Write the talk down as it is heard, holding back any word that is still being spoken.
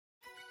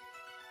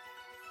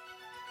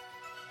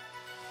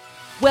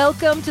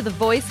Welcome to the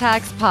Voice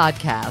Hacks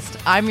Podcast.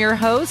 I'm your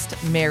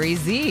host, Mary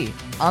Z.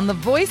 On the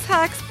Voice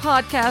Hacks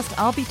Podcast,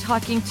 I'll be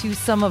talking to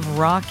some of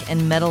rock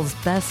and metal's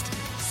best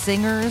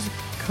singers,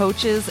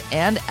 coaches,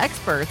 and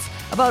experts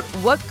about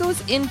what goes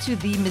into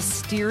the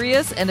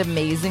mysterious and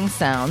amazing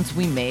sounds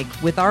we make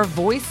with our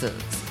voices.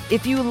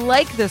 If you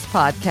like this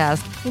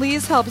podcast,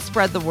 please help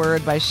spread the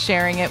word by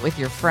sharing it with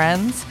your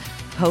friends.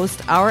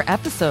 Post our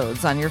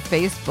episodes on your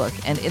Facebook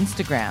and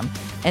Instagram,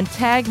 and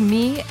tag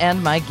me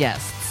and my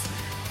guests.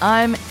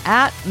 I'm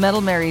at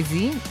Metal Mary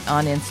Z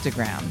on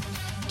Instagram.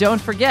 Don't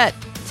forget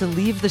to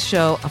leave the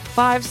show a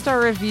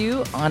 5-star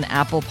review on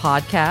Apple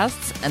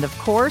Podcasts. And of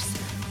course,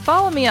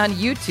 follow me on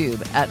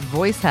YouTube at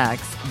Voice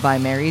Hacks by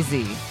Mary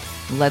Z.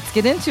 Let's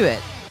get into it.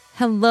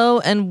 Hello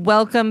and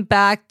welcome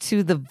back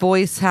to the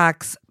Voice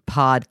Hacks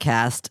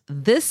Podcast.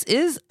 This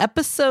is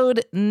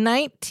episode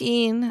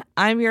 19.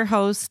 I'm your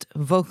host,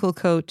 vocal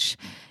coach,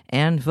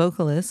 and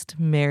vocalist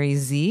Mary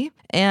Z.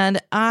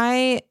 And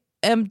I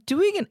am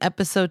doing an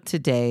episode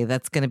today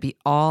that's going to be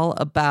all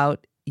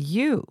about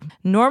you.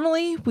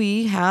 Normally,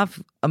 we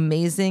have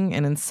amazing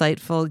and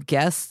insightful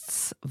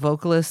guests,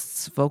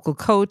 vocalists, vocal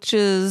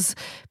coaches,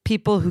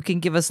 people who can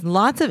give us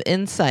lots of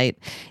insight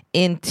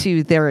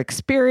into their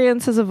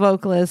experience as a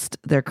vocalist,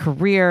 their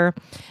career,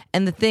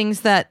 and the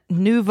things that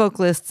new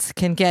vocalists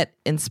can get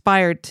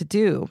inspired to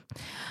do.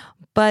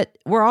 But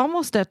we're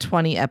almost at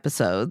 20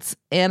 episodes,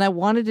 and I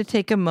wanted to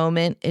take a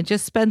moment and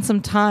just spend some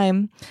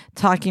time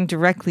talking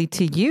directly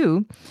to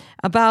you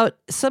about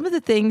some of the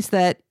things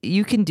that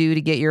you can do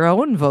to get your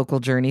own vocal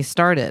journey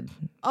started.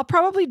 I'll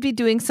probably be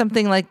doing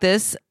something like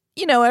this,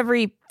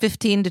 every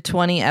 15 to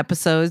 20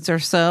 episodes or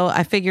so.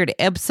 I figured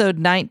episode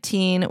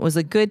 19 was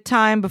a good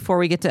time before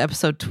we get to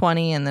episode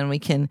 20, and then we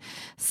can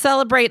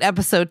celebrate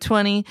episode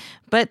 20.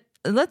 But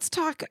let's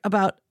talk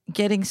about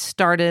getting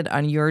started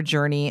on your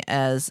journey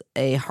as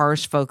a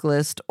harsh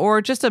vocalist or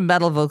just a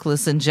metal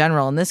vocalist in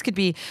general. And this could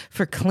be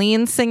for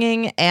clean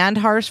singing and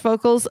harsh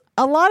vocals.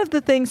 A lot of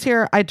the things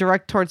here I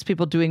direct towards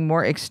people doing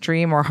more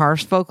extreme or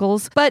harsh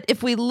vocals. But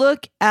if we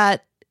look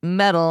at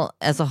metal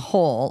as a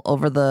whole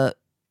over the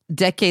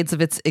decades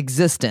of its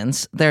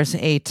existence, there's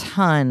a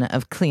ton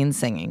of clean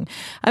singing.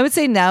 I would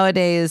say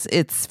nowadays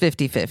it's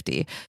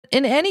 50-50.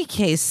 In any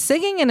case,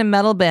 singing in a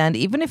metal band,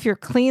 even if you're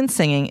clean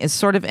singing, is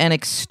sort of an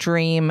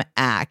extreme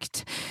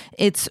act.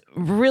 It's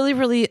really,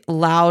 really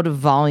loud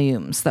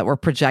volumes that we're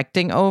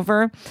projecting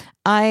over.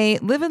 I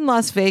live in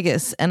Las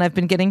Vegas, and I've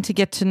been getting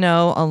to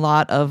know a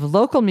lot of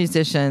local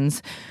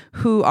musicians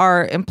who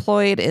are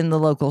employed in the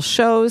local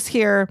shows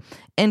here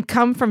and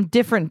come from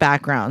different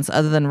backgrounds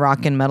other than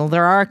rock and metal.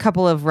 There are a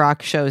couple of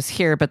rock shows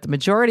here, but the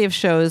majority of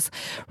shows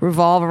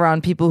revolve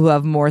around people who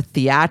have more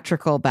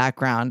theatrical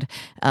background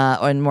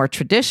and more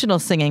traditional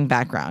singing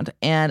background.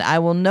 And I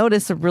will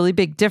notice a really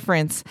big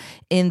difference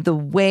in the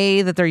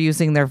way that they're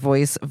using their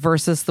voice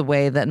versus the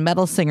way that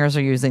metal singers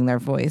are using their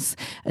voice.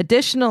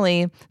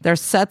 Additionally, their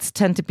sets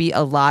tend to be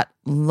a lot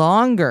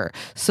longer,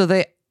 so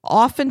they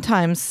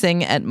oftentimes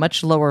sing at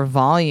much lower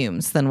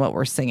volumes than what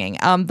we're singing.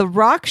 The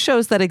rock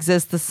shows that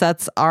exist, the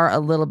sets are a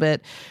little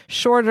bit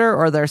shorter,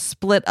 or they're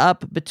split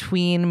up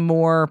between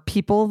more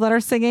people that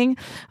are singing.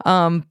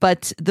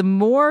 But the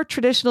more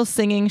traditional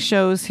singing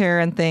shows here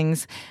and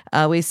things,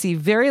 we see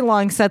very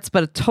long sets,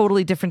 but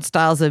totally different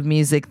styles of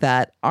music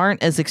that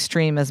aren't as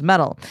extreme as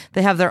metal.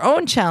 They have their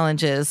own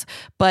challenges,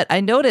 but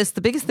the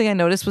biggest thing I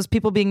noticed was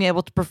people being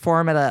able to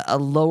perform at a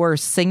lower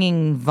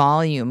singing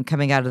volume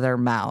coming out of their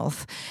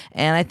mouth.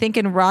 And I think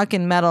in rock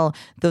and metal,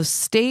 the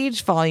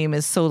stage volume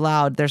is so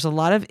loud. There's a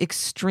lot of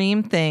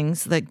extreme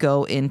things that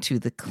go into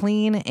the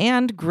clean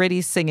and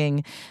gritty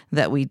singing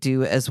that we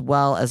do, as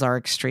well as our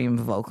extreme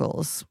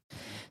vocals.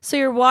 So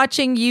you're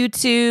watching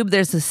YouTube,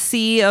 there's a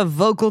sea of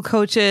vocal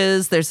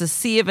coaches, there's a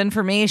sea of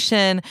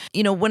information.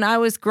 When I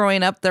was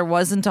growing up, there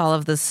wasn't all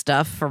of this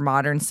stuff for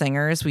modern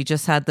singers. We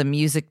just had the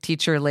music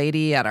teacher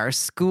lady at our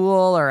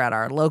school or at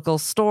our local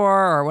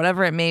store or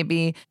whatever it may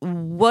be.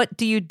 What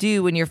do you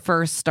do when you're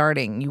first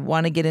starting? You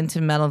want to get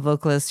into metal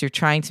vocalists, you're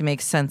trying to make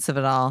sense of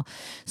it all.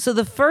 So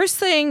the first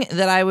thing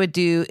that I would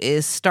do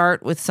is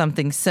start with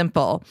something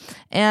simple.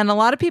 And a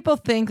lot of people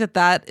think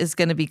that is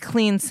going to be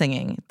clean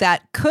singing.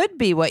 That could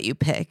be what you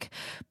pick.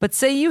 But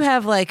say you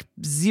have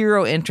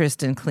zero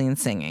interest in clean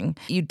singing.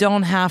 You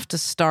don't have to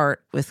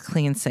start with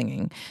clean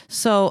singing.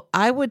 So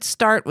I would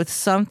start with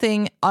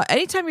something,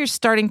 anytime you're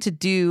starting to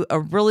do a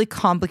really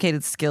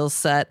complicated skill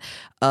set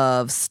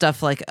of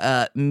stuff like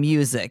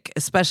music,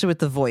 especially with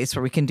the voice,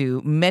 where we can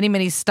do many,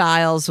 many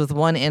styles with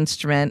one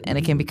instrument and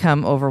it can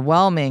become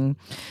overwhelming.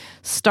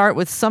 Start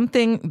with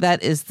something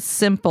that is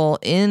simple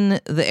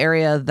in the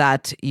area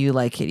that you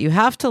like it. You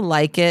have to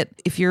like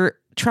it. If you're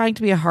trying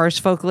to be a harsh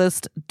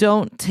vocalist,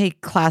 don't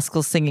take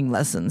classical singing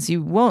lessons.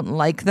 You won't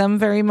like them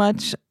very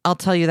much. I'll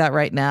tell you that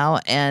right now.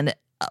 And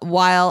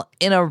while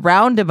in a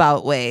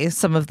roundabout way,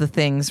 some of the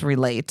things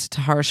relate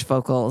to harsh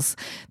vocals,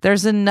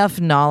 there's enough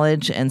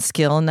knowledge and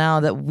skill now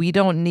that we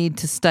don't need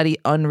to study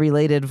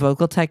unrelated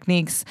vocal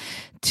techniques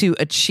to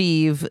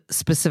achieve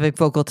specific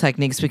vocal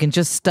techniques. We can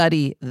just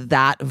study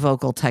that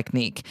vocal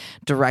technique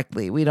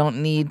directly. We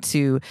don't need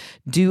to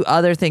do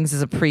other things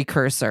as a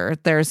precursor.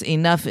 There's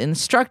enough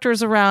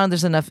instructors around.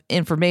 There's enough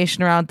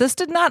information around. This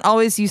did not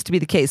always used to be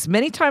the case.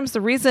 Many times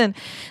the reason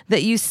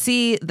that you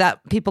see that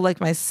people like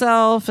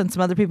myself and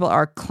some other people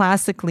are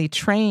classically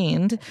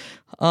trained,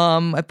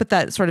 I put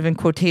that sort of in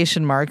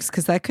quotation marks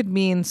because that could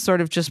mean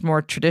sort of just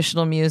more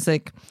traditional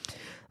music,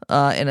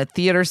 in a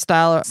theater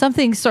style, or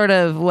something sort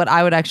of what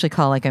I would actually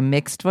call like a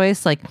mixed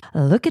voice. Like,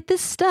 look at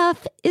this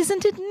stuff.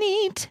 Isn't it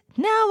neat?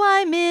 Now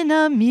I'm in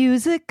a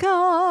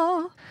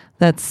musical.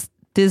 That's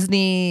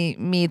Disney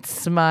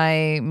meets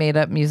my made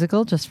up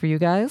musical just for you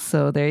guys.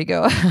 So there you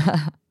go.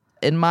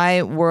 In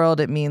my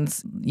world, it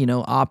means,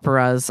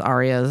 operas,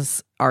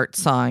 arias, art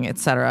song,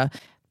 etc.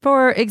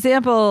 For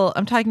example,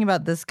 I'm talking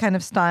about this kind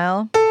of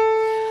style.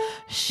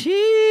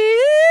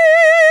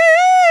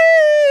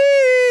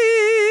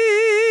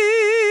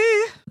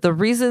 The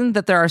reason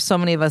that there are so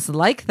many of us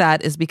like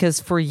that is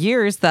because for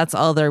years, that's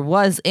all there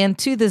was. And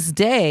to this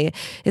day,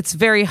 it's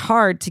very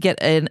hard to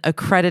get an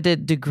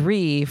accredited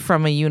degree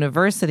from a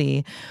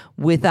university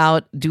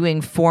without doing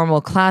formal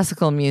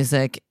classical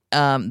music.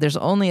 There's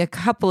only a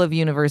couple of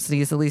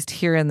universities, at least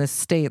here in the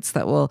States,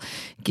 that will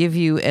give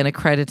you an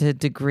accredited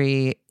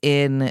degree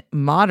in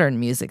modern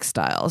music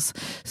styles.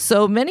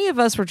 So many of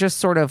us were just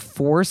sort of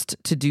forced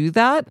to do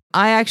that.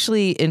 I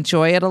actually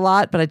enjoy it a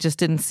lot, but I just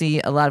didn't see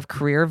a lot of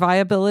career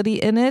viability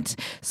in it.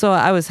 So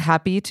I was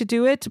happy to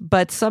do it.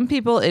 But some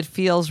people, it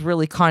feels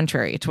really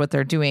contrary to what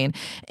they're doing.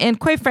 And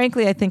quite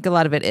frankly, I think a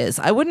lot of it is.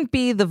 I wouldn't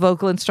be the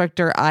vocal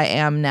instructor I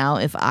am now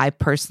if I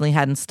personally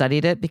hadn't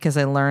studied it, because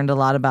I learned a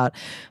lot about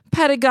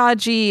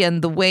pedagogy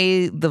and the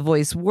way the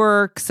voice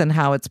works and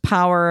how it's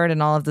powered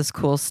and all of this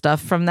cool stuff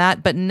from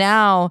that. But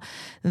now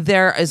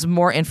there is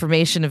more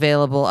information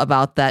available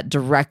about that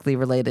directly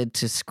related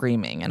to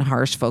screaming and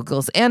harsh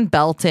vocals and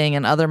belting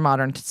and other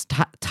modern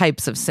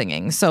types of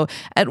singing. So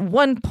at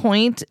one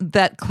point,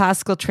 that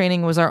classical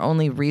training was our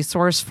only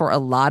resource for a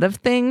lot of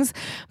things.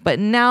 But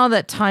now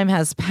that time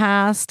has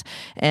passed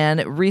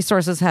and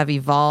resources have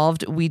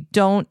evolved, we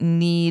don't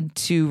need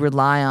to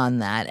rely on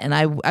that. And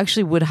I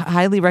actually would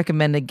highly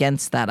recommend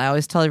against that. I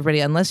always tell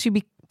everybody, unless you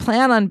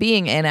plan on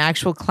being an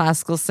actual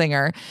classical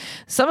singer.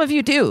 Some of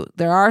you do.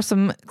 There are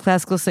some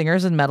classical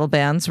singers in metal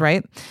bands,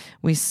 right?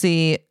 We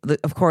see,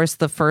 of course,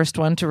 the first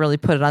one to really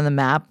put it on the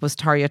map was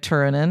Tarja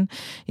Turunen.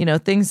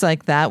 Things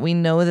like that. We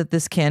know that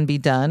this can be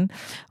done.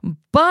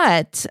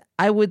 But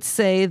I would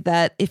say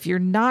that if you're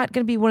not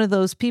going to be one of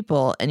those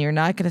people and you're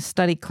not going to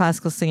study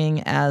classical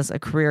singing as a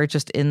career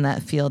just in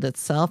that field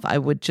itself, I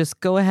would just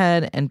go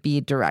ahead and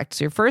be direct.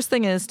 So your first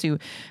thing is to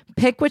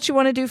pick what you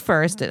want to do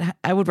first.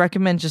 I would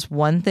recommend just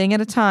one thing at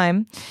a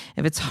time.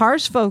 If it's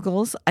harsh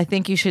vocals, I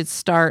think you should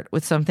start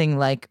with something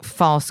like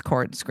false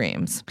chord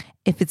screams.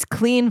 If it's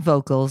clean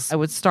vocals, I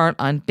would start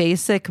on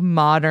basic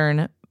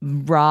modern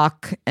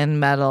rock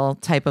and metal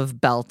type of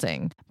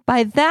belting.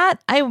 By that,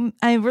 I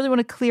really want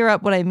to clear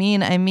up what I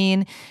mean. I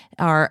mean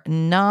our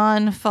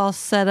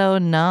non-falsetto,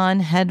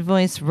 non-head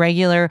voice,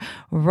 regular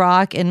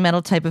rock and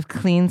metal type of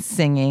clean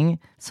singing.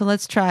 So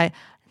let's try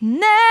nay,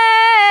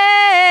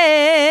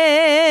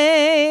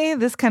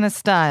 this kind of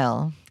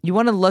style. You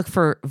want to look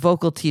for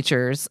vocal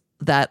teachers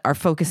that are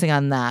focusing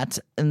on that,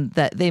 and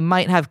that they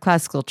might have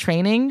classical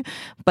training,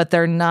 but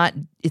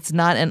it's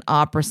not an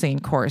opera singing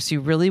course. You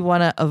really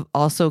want to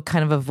also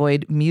kind of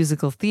avoid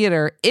musical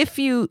theater if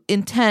you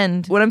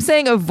intend. When I'm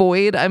saying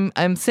avoid,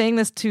 I'm saying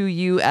this to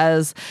you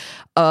as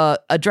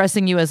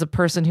addressing you as a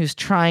person who's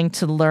trying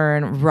to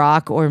learn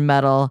rock or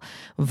metal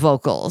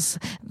vocals.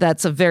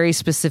 That's a very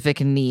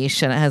specific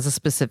niche and it has a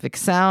specific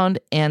sound.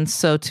 And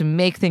so to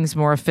make things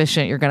more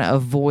efficient, you're going to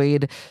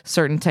avoid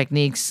certain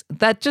techniques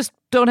that just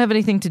don't have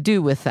anything to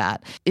do with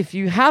that. If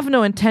you have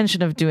no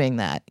intention of doing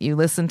that, you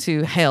listen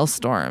to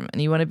Hailstorm and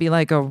you want to be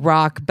like a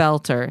rock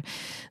belter,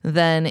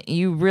 then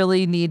you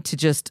really need to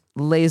just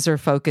laser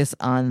focus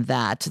on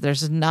that.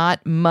 There's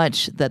not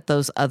much that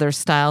those other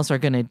styles are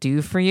going to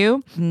do for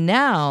you.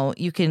 Now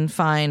you can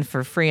find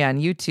for free on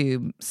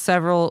YouTube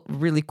several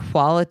really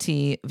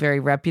quality, very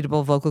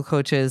reputable vocal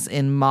coaches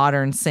in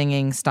modern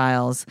singing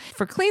styles.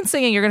 For clean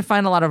singing, you're going to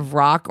find a lot of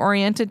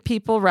rock-oriented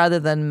people rather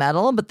than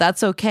metal, but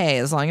that's okay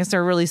as long as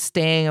they're really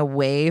staying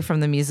away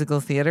from the musical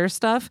theater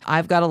stuff.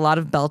 I've got a lot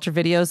of belter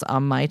videos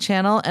on my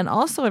channel, and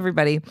also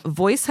everybody,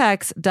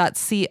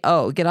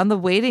 voicehacks.co. Get on the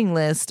waiting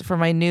list for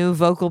my new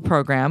vocal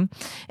program.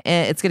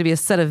 It's going to be a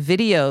set of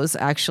videos,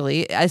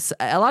 actually.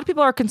 A lot of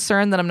people are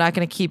concerned that I'm not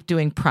going to keep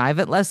doing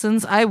private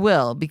lessons. I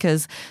will,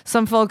 because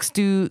some folks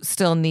do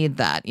still need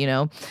that,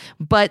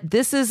 But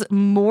this is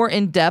more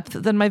in depth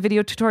than my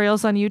video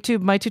tutorials on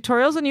YouTube. My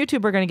tutorials on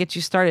YouTube are going to get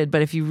you started,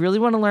 but if you really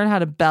want to learn how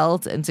to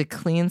belt and to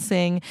clean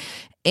sing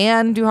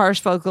and do harsh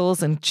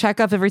vocals and check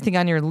up everything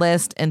on your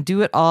list and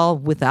do it all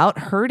without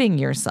hurting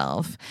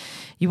yourself,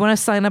 you want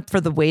to sign up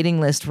for the waiting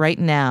list right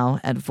now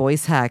at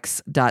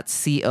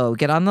voicehacks.co.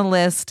 Get on the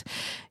list.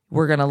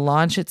 We're going to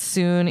launch it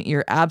soon.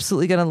 You're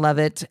absolutely going to love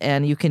it.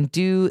 And you can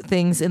do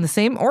things in the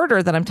same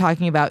order that I'm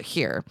talking about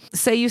here.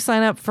 Say you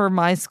sign up for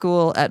my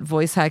school at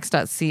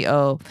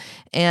voicehacks.co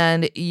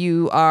and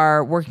you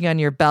are working on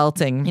your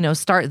belting,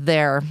 start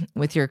there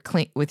with your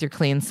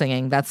clean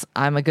singing.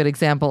 I'm a good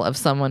example of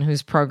someone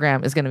whose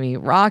program is going to be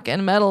rock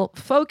and metal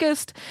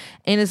focused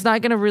and is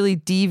not going to really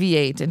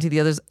deviate into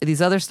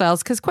these other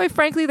styles, because quite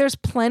frankly, there's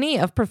plenty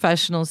of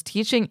professionals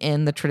teaching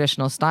in the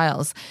traditional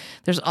styles.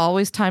 There's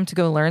always time to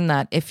go learn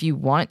that if you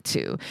want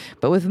to.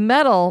 But with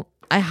metal,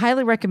 I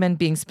highly recommend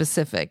being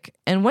specific.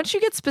 And once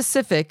you get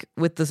specific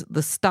with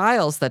the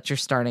styles that you're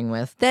starting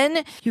with,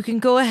 then you can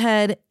go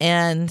ahead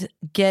and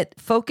get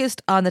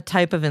focused on the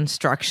type of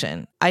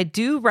instruction. I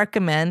do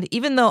recommend,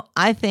 even though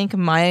I think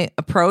my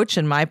approach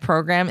and my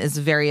program is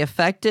very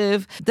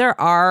effective, there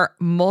are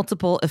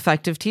multiple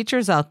effective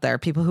teachers out there,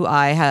 people who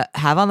I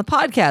have on the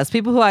podcast,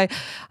 people who I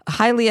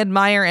highly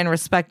admire and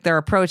respect their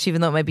approach,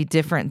 even though it might be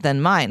different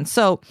than mine.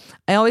 So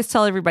I always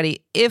tell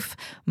everybody, if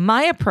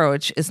my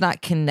approach is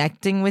not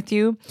connecting with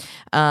you,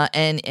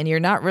 and you're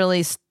not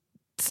really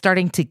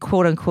starting to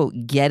quote unquote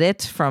get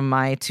it from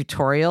my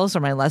tutorials or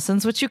my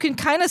lessons, which you can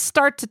kind of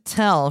start to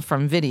tell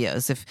from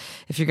videos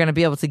if you're going to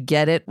be able to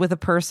get it with a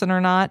person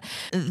or not,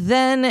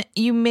 then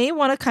you may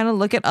want to kind of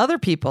look at other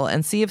people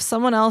and see if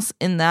someone else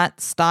in that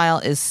style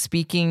is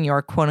speaking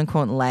your quote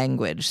unquote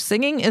language.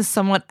 Singing is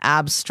somewhat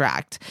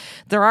abstract.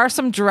 There are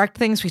some direct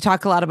things. We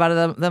talk a lot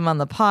about them on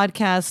the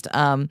podcast,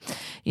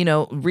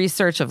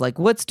 research of like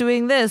what's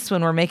doing this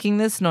when we're making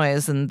this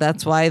noise, and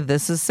that's why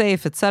this is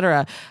safe,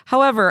 etc.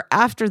 However,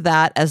 after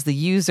that, as the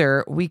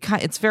user,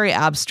 it's very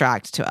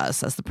abstract to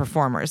us as the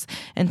performers.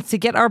 And to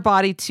get our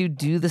body to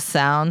do the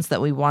sounds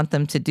that we want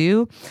them to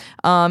do,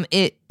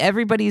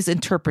 everybody's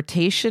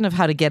interpretation of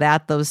how to get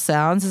at those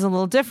sounds is a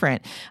little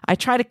different. I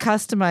try to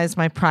customize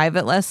my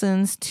private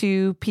lessons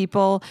to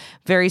people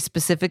very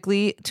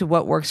specifically to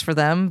what works for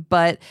them,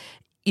 but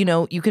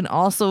you can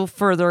also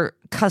further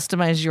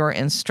customize your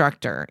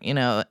instructor,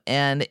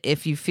 and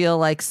if you feel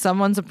like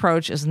someone's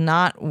approach is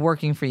not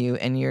working for you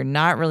and you're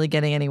not really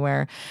getting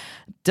anywhere,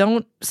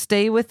 don't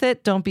stay with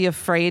it. Don't be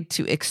afraid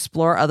to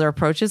explore other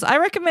approaches. I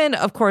recommend,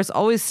 of course,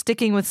 always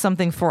sticking with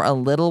something for a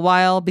little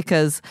while,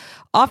 because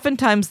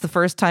oftentimes the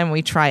first time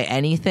we try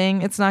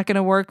anything, it's not going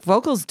to work.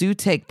 Vocals do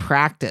take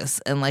practice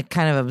and like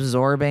kind of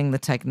absorbing the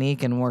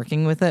technique and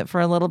working with it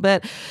for a little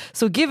bit.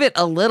 So give it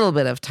a little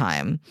bit of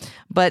time.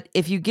 But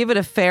if you give it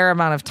a fair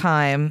amount of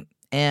time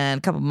and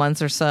a couple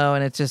months or so,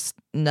 and it just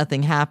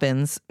nothing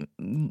happens,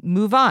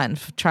 move on.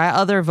 Try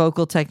other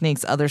vocal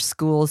techniques, other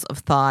schools of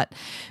thought,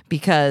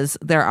 because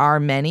there are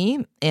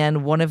many,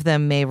 and one of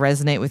them may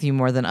resonate with you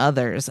more than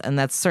others, and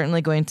that's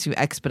certainly going to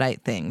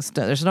expedite things.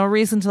 There's no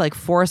reason to like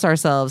force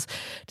ourselves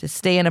to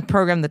stay in a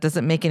program that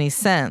doesn't make any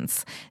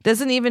sense. It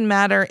doesn't even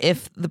matter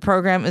if the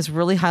program is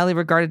really highly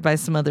regarded by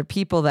some other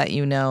people that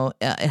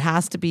it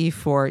has to be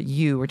for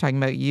you. We're talking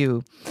about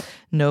you,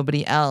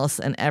 nobody else,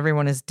 and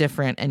everyone is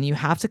different, and you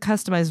have to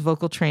customize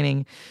vocal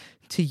training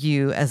to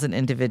you as an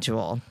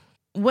individual.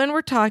 When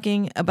we're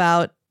talking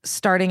about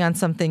starting on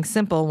something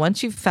simple,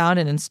 once you've found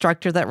an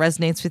instructor that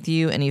resonates with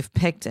you and you've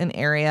picked an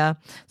area.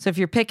 So if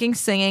you're picking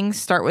singing,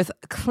 start with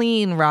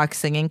clean rock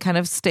singing, kind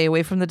of stay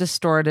away from the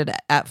distorted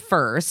at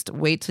first,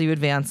 wait till you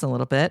advance a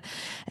little bit.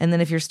 And then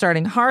if you're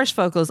starting harsh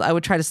vocals, I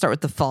would try to start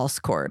with the false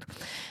chord.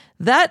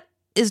 That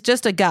is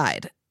just a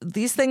guide.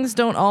 These things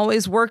don't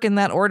always work in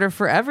that order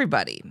for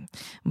everybody,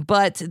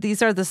 but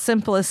these are the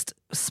simplest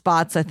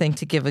spots, I think,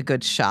 to give a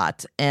good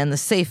shot, and the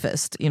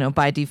safest,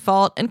 by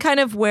default, and kind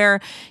of where,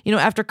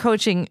 after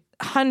coaching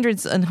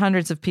hundreds and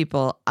hundreds of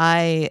people,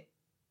 I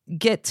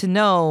get to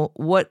know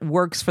what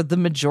works for the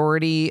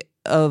majority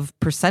of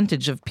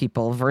percentage of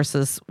people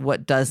versus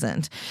what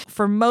doesn't.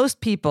 For most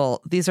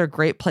people, these are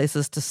great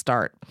places to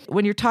start.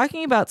 When you're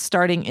talking about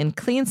starting in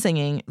clean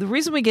singing, the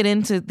reason we get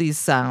into these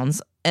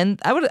sounds, and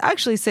I would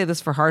actually say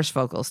this for harsh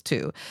vocals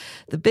too,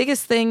 the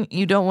biggest thing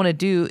you don't want to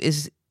do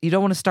is you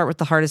don't want to start with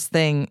the hardest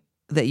thing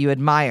that you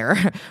admire,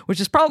 which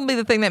is probably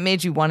the thing that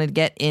made you want to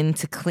get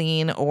into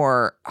clean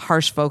or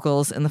harsh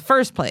vocals in the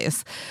first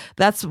place.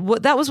 That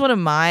was one of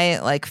my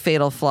like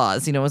fatal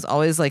flaws, was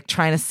always like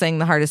trying to sing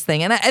the hardest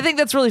thing. And I think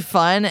that's really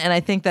fun, and I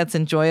think that's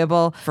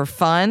enjoyable for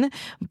fun.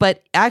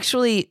 But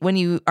actually, when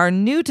you are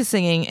new to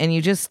singing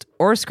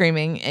or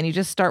screaming, and you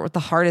just start with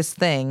the hardest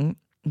thing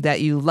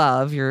that you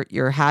love, your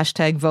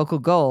hashtag vocal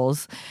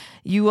goals,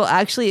 you will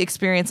actually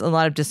experience a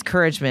lot of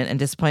discouragement and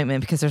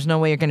disappointment, because there's no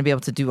way you're going to be able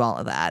to do all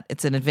of that.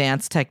 It's an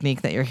advanced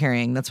technique that you're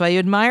hearing. That's why you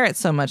admire it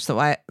so much,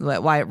 why it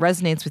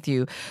resonates with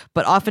you.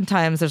 But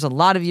oftentimes there's a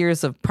lot of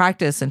years of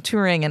practice and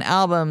touring and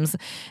albums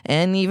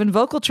and even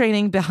vocal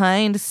training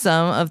behind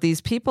some of these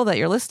people that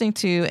you're listening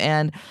to,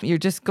 and you're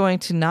just going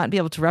to not be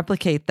able to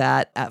replicate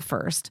that at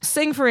first.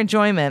 Sing for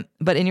enjoyment,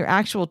 but in your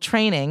actual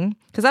training,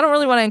 because I don't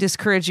really want to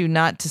discourage you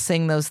not to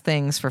sing those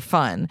things for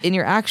fun. In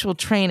your actual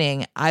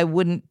training, I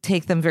wouldn't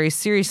take them very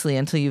seriously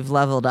until you've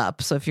leveled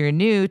up. So if you're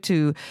new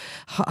to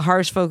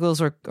harsh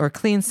vocals or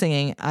clean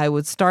singing, I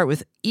would start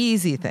with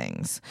easy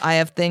things. I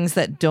have things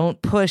that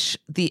don't push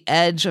the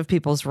edge of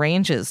people's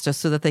ranges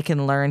just so that they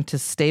can learn to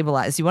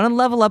stabilize. You want to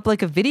level up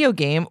like a video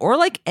game or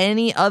like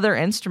any other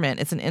instrument.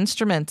 It's an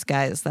instrument,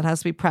 guys, that has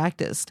to be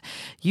practiced.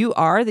 You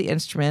are the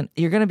instrument.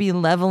 You're going to be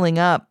leveling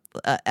up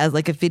as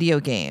like a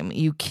video game.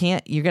 You're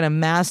going to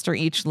master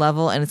each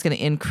level and it's going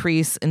to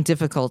increase in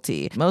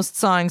difficulty. Most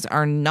songs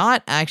are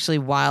not actually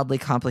wildly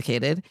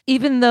complicated,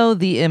 even though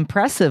the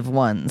impressive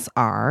ones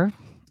are.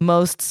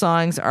 Most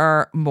songs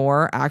are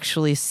more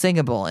actually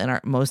singable in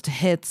our most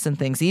hits and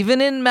things,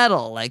 even in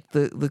metal, like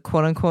the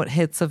quote unquote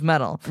hits of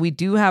metal. We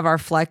do have our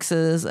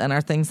flexes and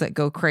our things that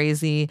go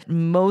crazy.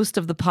 Most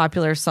of the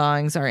popular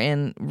songs are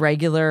in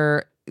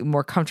regular,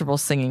 more comfortable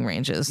singing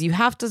ranges. You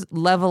have to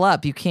level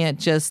up. You can't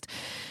just,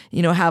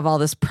 have all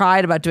this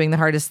pride about doing the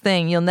hardest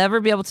thing. You'll never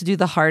be able to do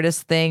the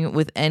hardest thing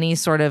with any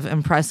sort of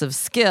impressive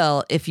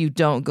skill if you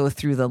don't go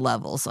through the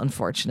levels,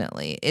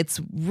 unfortunately.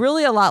 It's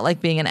really a lot like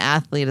being an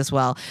athlete as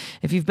well.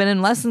 If you've been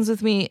in lessons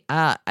with me,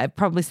 I've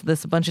probably said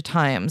this a bunch of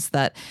times,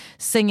 that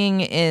singing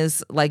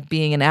is like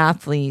being an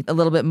athlete a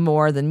little bit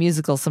more than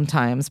musical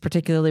sometimes,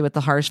 particularly with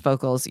the harsh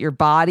vocals. Your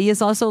body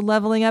is also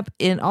leveling up,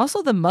 and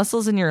also the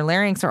muscles in your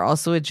larynx are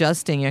also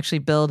adjusting. You actually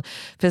build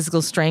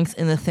physical strength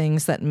in the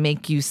things that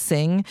make you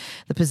sing,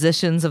 the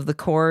positions of the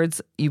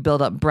chords. You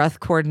build up breath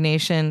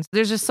coordination.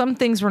 There's just some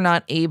things we're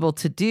not able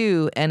to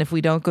do, and if we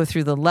don't go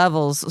through the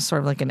levels,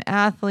 sort of like an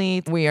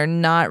athlete, we are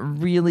not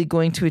really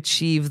going to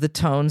achieve the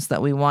tones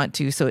that we want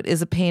to. So it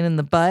is a pain in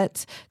the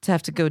butt to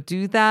have to go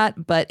do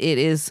that, but it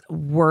is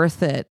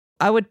worth it.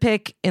 I would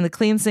pick in the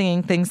clean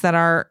singing things that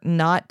are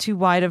not too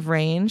wide of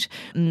range,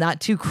 not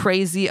too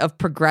crazy of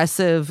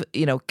progressive,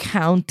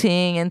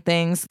 counting and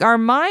things. Our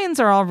minds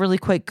are all really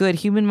quite good.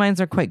 Human minds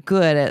are quite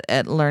good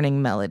at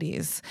learning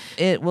melodies.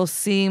 It will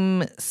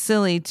seem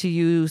silly to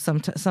you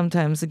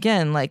sometimes,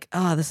 again, like,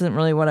 this isn't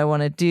really what I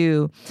want to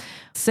do.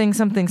 Sing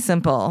something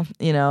simple,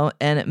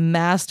 and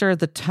master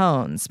the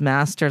tones,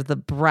 master the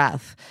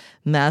breath,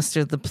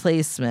 master the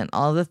placement,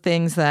 all the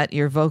things that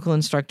your vocal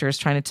instructor is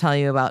trying to tell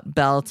you about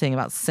belting,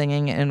 about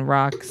singing in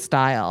rock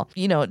style.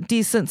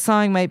 Decent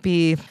song might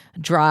be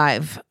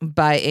Drive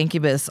by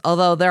Incubus,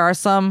 although there are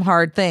some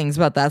hard things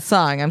about that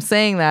song. I'm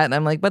saying that and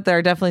I'm like, but there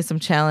are definitely some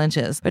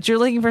challenges. But you're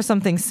looking for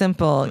something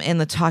simple in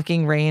the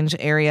talking range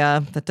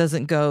area that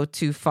doesn't go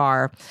too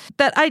far,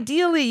 that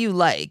ideally you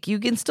like. You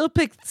can still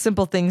pick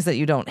simple things that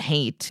you don't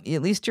hate.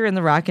 At least you're in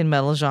the rock and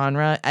metal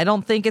genre. I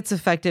don't think it's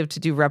effective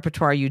to do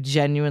repertoire you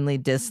genuinely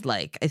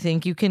dislike. I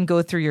think you can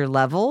go through your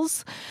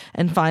levels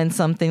and find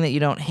something that you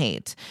don't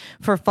hate.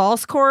 For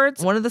false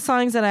chords, one of the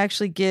songs that I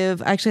actually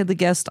had the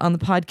guest on the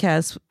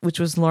podcast, which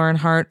was Lauren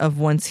Hart of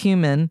Once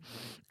Human.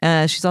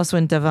 She's also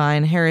in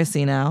Divine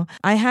Heresy now.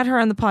 I had her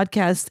on the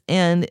podcast,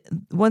 and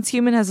Once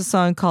Human has a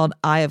song called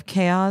Eye of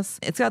Chaos.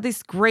 It's got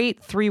these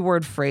great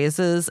 3-word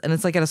phrases, and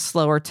it's like at a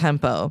slower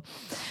tempo.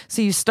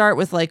 So you start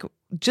with like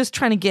just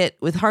trying to get,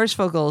 with harsh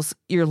vocals,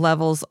 your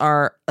levels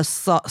are a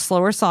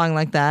slower song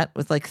like that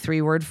with like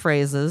 3-word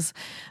phrases.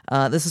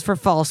 This is for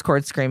false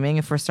chord screaming,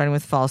 if we're starting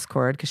with false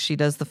chord, because she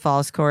does the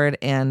false chord,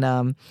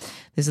 and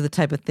these are the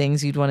type of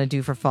things you'd want to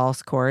do for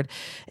false chord.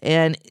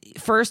 And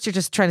first, you're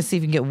just trying to see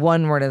if you can get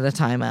 1 word at a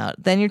time out.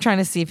 Then you're trying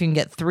to see if you can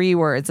get 3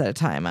 words at a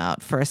time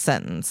out for a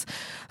sentence.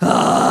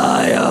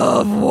 Eye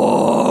of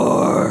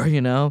war,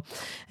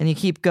 and you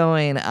keep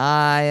going,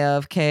 Eye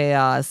of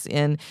Chaos.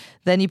 And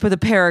then you put a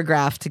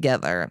paragraph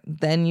together.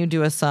 Then you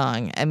do a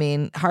song. I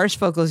mean, harsh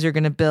vocals, you're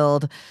going to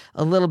build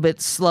a little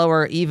bit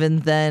slower even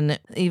than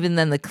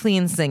the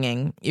clean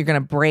singing. You're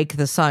going to break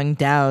the song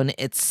down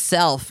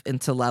itself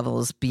into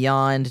levels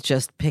beyond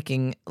just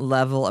picking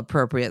level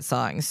appropriate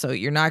songs. So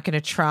you're not going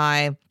to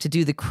try to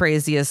do the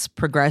craziest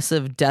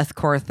progressive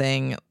deathcore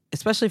thing,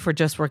 especially for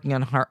just working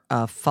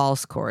on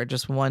false chord,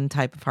 just one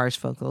type of harsh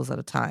vocals at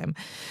a time.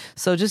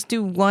 So just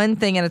do one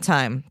thing at a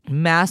time.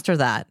 Master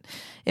that.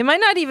 It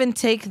might not even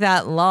take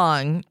that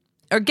long.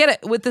 Or get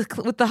it with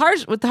the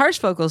harsh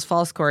vocals,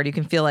 false chord, you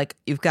can feel like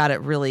you've got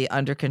it really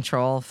under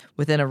control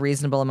within a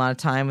reasonable amount of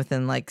time,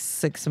 within like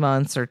 6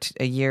 months or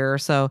a year or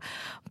so.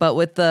 But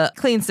with the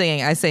clean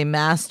singing, I say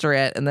master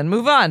it and then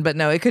move on. But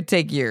no, it could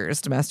take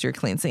years to master your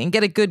clean singing.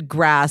 Get a good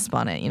grasp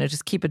on it.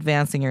 Just keep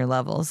advancing your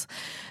levels.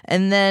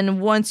 And then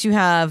once you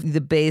have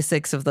the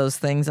basics of those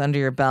things under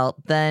your belt,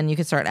 then you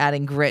can start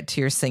adding grit to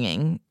your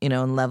singing,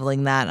 and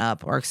leveling that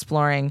up, or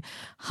exploring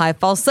high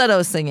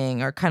falsetto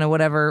singing, or kind of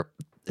whatever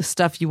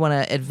stuff you want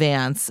to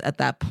advance at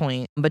that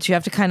point. But you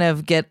have to kind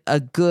of get a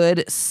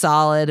good,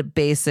 solid,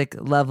 basic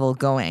level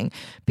going,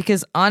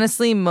 because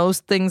honestly,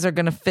 most things are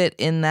going to fit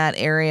in that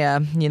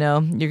area. You're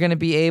going to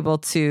be able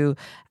to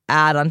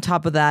add on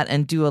top of that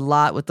and do a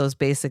lot with those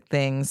basic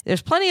things.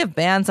 There's plenty of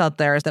bands out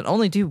there that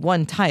only do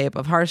one type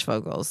of harsh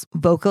vocals.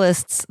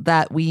 Vocalists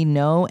that we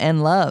know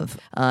and love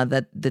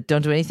that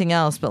don't do anything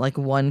else but like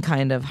one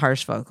kind of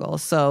harsh vocal.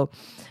 So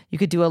you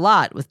could do a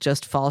lot with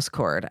just false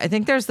chord. I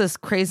think there's this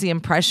crazy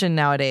impression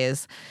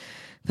nowadays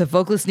that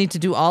vocalists need to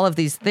do all of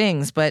these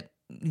things, but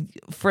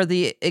for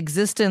the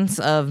existence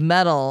of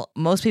metal,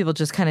 most people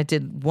just kind of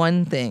did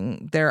one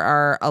thing. There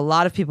are a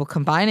lot of people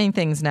combining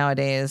things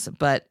nowadays,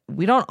 but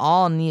we don't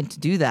all need to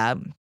do that.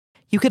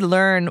 You could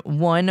learn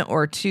one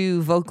or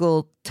two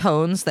vocal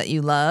tones that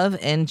you love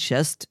and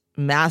just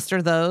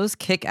master those,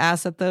 kick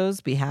ass at those,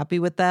 be happy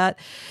with that.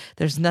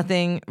 There's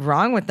nothing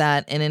wrong with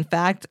that. And in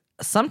fact,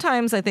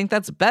 sometimes I think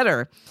that's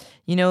better.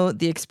 You know,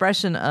 the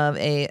expression of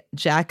a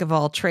jack of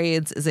all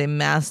trades is a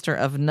master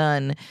of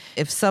none.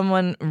 If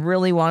someone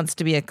really wants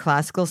to be a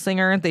classical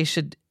singer, they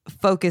should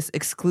focus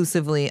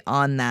exclusively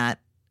on that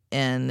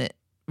and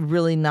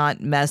really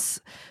not mess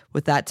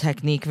with that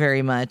technique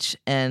very much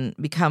and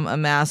become a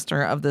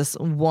master of this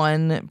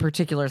one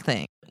particular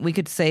thing. We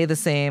could say the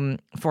same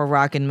for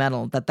rock and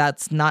metal, that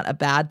that's not a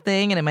bad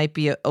thing, and it might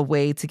be a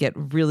way to get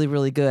really,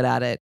 really good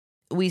at it.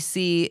 We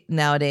see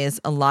nowadays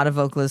a lot of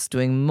vocalists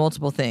doing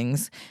multiple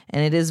things,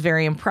 and it is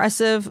very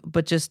impressive,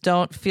 but just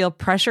don't feel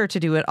pressure to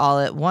do it all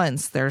at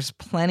once. There's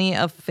plenty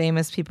of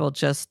famous people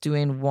just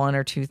doing one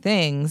or two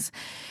things,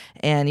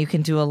 and you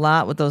can do a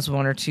lot with those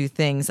one or two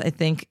things. I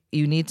think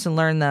you need to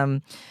learn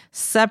them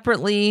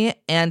separately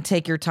and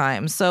take your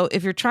time. So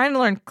if you're trying to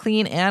learn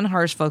clean and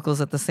harsh vocals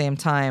at the same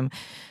time,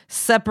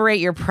 separate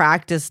your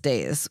practice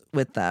days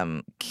with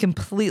them.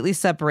 Completely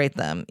separate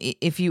them.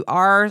 If you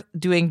are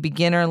doing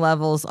beginner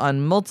levels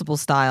on multiple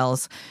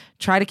styles,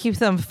 try to keep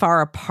them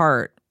far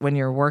apart when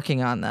you're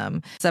working on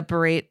them.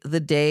 Separate the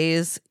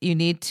days. You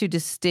need to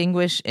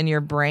distinguish in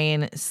your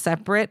brain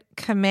separate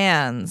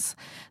commands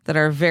that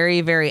are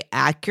very, very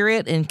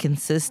accurate and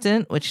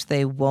consistent, which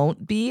they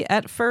won't be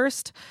at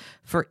first,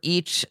 for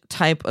each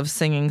type of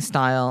singing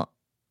style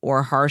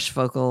or harsh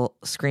vocal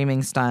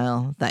screaming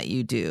style that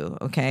you do,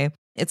 okay?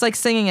 It's like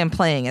singing and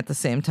playing at the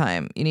same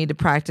time. You need to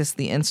practice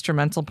the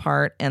instrumental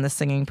part and the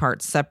singing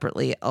part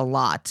separately a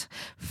lot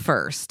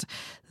first.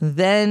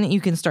 Then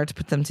you can start to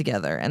put them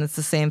together. And it's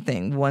the same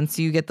thing. Once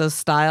you get those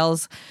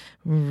styles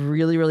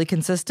really, really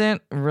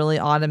consistent, really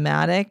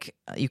automatic,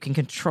 you can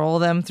control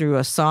them through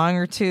a song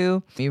or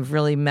two. You've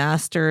really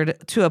mastered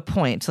to a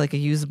point, to like a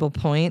usable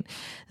point.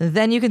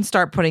 Then you can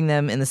start putting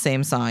them in the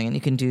same song, and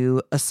you can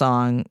do a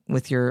song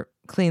with your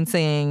clean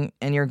singing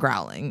and your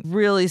growling.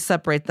 Really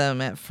separate them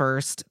at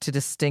first to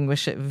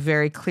distinguish it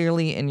very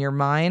clearly in your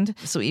mind.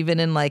 So even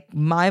in like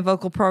my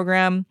vocal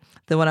program,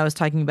 the one I was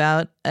talking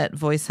about at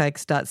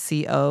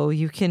voicehex.co,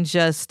 you can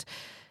just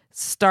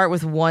start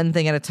with one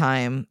thing at a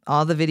time.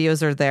 All the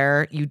videos are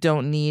there. You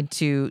don't need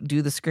to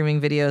do the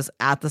screaming videos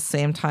at the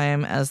same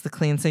time as the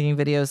clean singing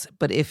videos.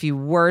 But if you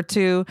were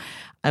to,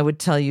 I would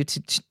tell you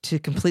to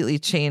completely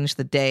change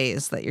the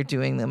days that you're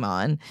doing them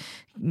on.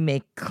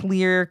 Make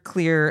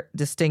clear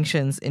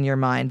distinctions in your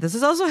mind. This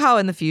is also how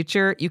in the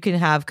future you can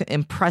have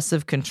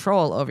impressive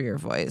control over your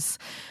voice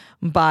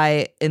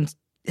by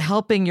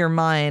helping your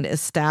mind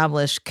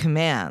establish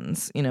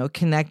commands,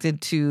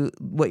 connected to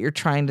what you're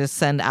trying to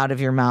send out of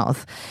your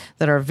mouth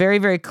that are very,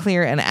 very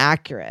clear and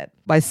accurate.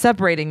 By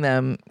separating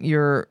them,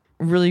 you're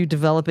really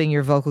developing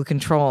your vocal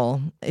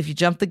control. If you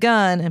jump the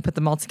gun and put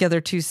them all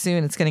together too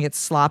soon, it's going to get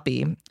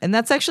sloppy. And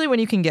that's actually when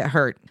you can get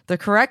hurt. The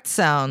correct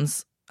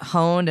sounds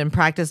honed and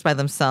practiced by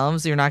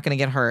themselves, you're not going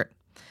to get hurt.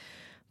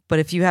 But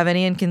if you have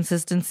any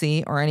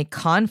inconsistency or any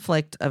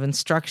conflict of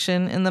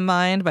instruction in the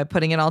mind by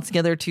putting it all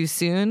together too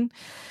soon,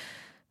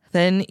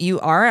 then you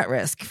are at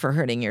risk for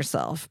hurting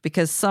yourself,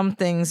 because some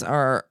things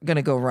are going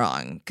to go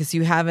wrong because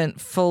you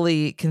haven't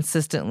fully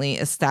consistently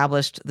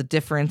established the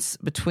difference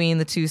between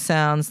the two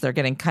sounds. They're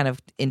getting kind of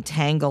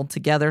entangled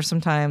together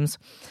sometimes.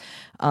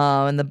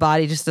 And the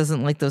body just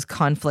doesn't like those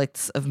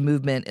conflicts of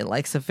movement. It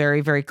likes a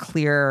very, very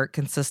clear,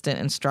 consistent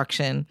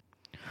instruction.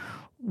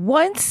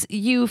 Once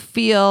you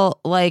feel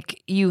like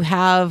you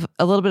have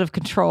a little bit of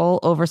control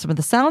over some of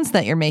the sounds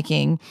that you're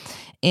making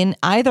in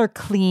either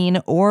clean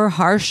or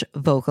harsh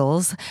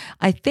vocals,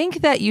 I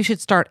think that you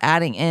should start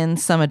adding in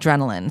some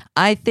adrenaline.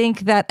 I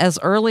think that as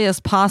early as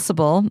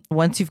possible,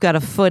 once you've got a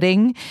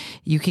footing,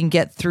 you can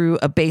get through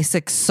a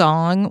basic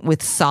song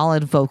with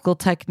solid vocal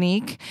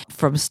technique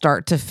from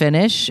start to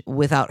finish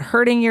without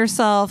hurting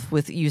yourself,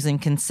 with using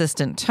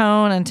consistent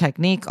tone and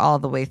technique all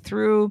the way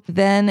through.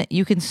 Then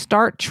you can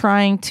start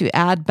trying to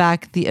add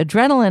back the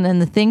adrenaline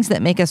and the things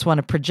that make us want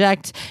to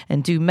project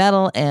and do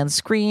metal and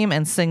scream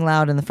and sing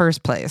loud in the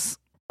first place.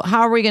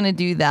 How are we going to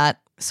do that?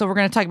 So we're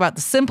going to talk about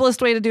the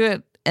simplest way to do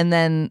it and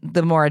then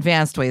the more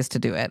advanced ways to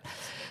do it.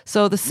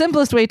 So the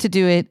simplest way to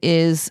do it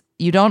is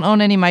you don't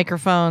own any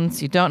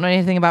microphones. You don't know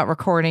anything about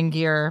recording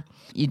gear.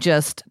 You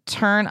just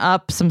turn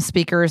up some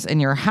speakers in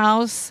your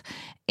house.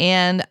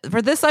 And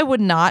for this, I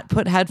would not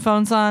put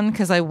headphones on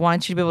because I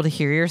want you to be able to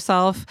hear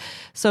yourself.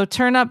 So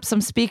turn up some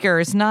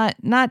speakers, not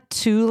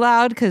too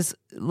loud, because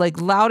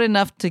like loud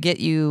enough to get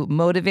you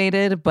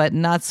motivated, but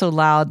not so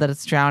loud that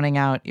it's drowning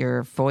out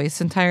your voice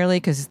entirely,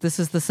 because this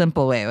is the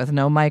simple way with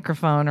no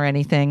microphone or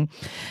anything.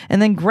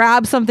 And then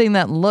grab something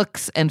that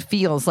looks and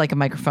feels like a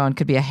microphone.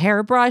 Could be a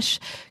hairbrush,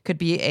 could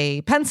be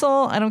a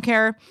pencil, I don't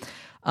care.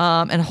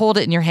 and hold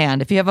it in your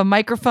hand. If you have a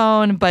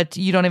microphone, but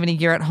you don't have any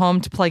gear at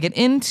home to plug it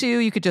into,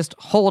 you could just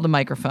hold a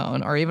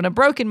microphone, or even a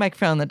broken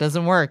microphone that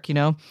doesn't work,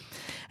 and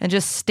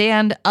just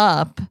stand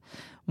up.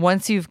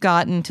 Once you've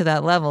gotten to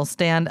that level,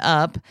 stand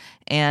up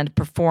and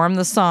perform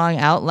the song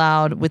out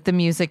loud with the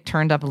music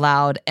turned up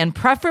loud, and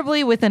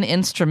preferably with an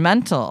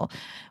instrumental.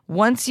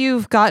 Once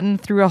you've gotten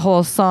through a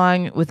whole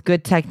song with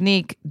good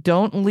technique,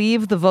 don't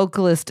leave the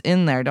vocalist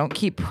in there. Don't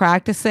keep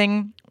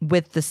practicing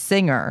with the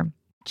singer.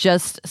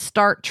 Just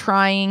start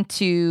trying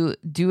to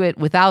do it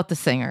without the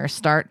singer.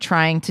 Start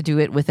trying to do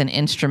it with an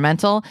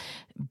instrumental.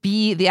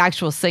 Be the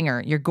actual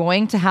singer. You're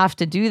going to have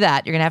to do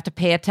that. You're going to have to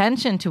pay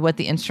attention to what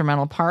the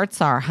instrumental parts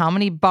are. How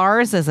many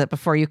bars is it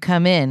before you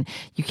come in?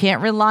 You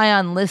can't rely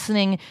on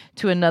listening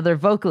to another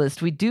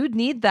vocalist. We do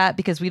need that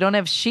because we don't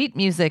have sheet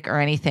music or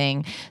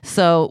anything.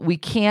 So we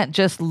can't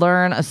just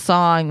learn a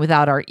song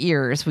without our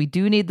ears. We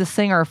do need the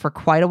singer for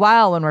quite a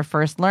while when we're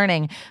first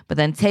learning, but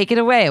then take it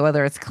away,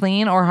 whether it's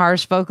clean or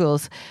harsh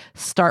vocals.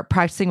 Start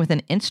practicing with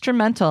an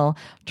instrumental,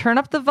 turn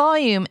up the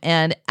volume,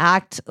 and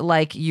act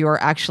like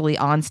you're actually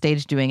on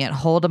stage doing it.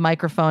 Hold a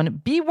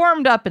microphone, be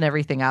warmed up and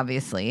everything,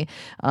 obviously.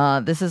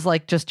 This is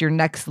like just your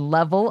next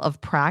level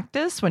of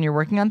practice when you're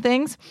working on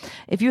things.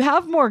 If you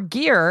have more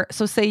gear,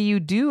 so say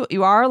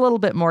you are a little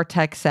bit more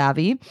tech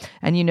savvy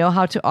and you know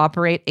how to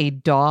operate a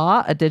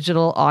DAW, a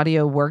digital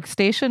audio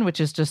workstation, which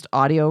is just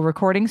audio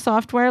recording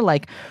software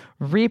like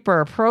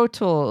Reaper, Pro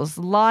Tools,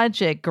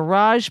 Logic,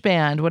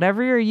 GarageBand,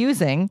 whatever you're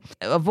using.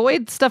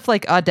 Avoid stuff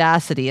like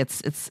Audacity.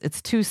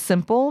 It's too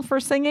simple for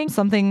singing.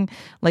 Something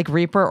like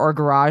Reaper or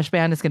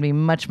GarageBand is going to be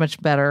much,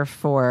 much better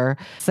for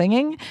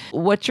singing.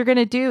 What you're going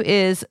to do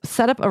is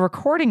set up a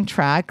recording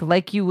track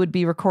like you would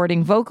be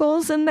recording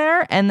vocals in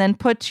there, and then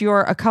put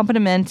your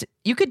accompaniment.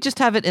 You could just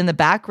have it in the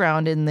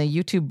background in the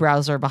YouTube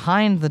browser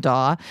behind the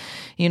DAW.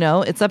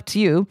 It's up to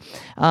you.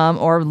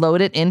 Or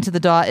load it into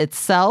the DAW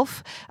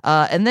itself.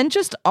 And then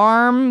just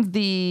arm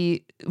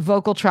the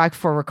vocal track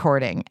for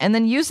recording. And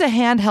then use a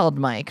handheld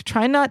mic.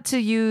 Try not to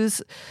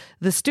use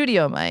the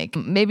studio mic.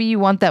 Maybe you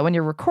want that when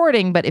you're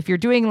recording, but if you're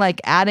doing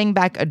like adding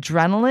back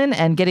adrenaline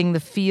and getting the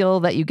feel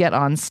that you get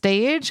on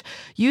stage,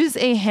 use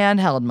a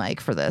handheld mic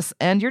for this.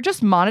 And you're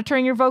just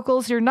monitoring your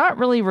vocals. You're not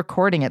really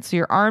recording it. So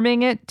you're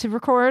arming it to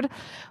record,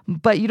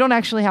 but you don't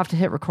actually have to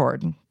hit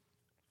record.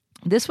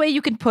 This way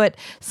you can put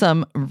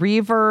some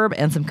reverb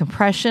and some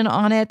compression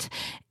on it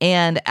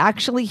and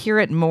actually hear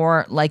it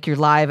more like you're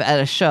live at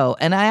a show.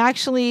 And I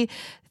actually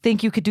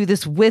think you could do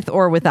this with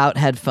or without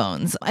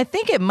headphones. I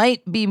think it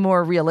might be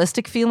more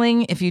realistic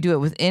feeling if you do it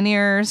with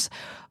in-ears.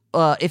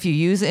 If you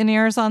use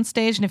in-ears on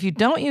stage. And if you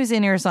don't use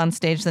in-ears on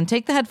stage, then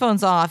take the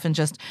headphones off and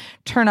just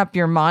turn up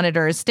your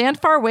monitors.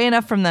 Stand far away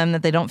enough from them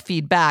that they don't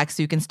feed back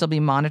so you can still be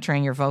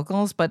monitoring your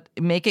vocals, but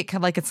make it kind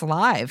of like it's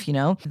live,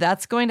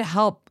 That's going to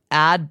help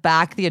add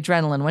back the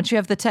adrenaline. Once you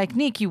have the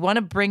technique, you want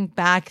to bring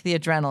back the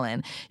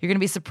adrenaline. You're going to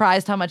be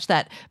surprised how much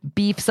that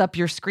beefs up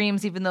your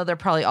screams, even though they're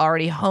probably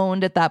already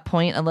honed at that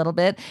point a little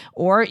bit,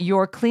 or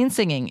your clean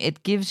singing.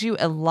 It gives you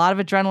a lot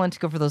of adrenaline to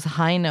go for those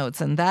high notes,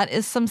 and that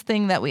is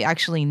something that we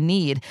actually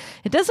need.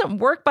 It doesn't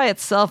work by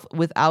itself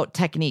without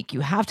technique.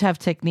 You have to have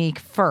technique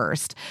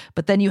first,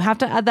 but then you have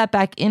to add that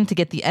back in to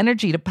get the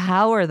energy to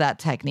power that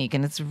technique,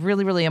 and it's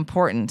really, really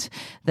important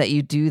that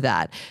you do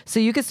that. So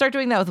you could start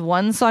doing that with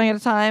one song at a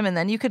time, and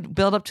then you could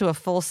build up to a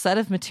full set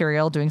of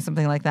material doing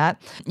something like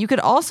that. You could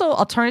also,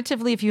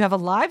 alternatively, if you have a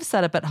live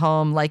setup at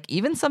home, like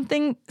even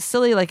something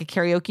silly like a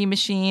karaoke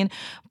machine,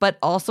 but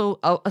also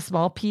a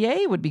small PA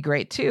would be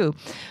great too.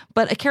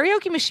 But a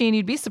karaoke machine,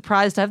 you'd be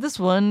surprised. I have this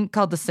one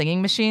called the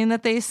Singing Machine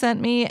that they sent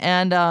me,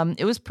 and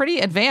it was pretty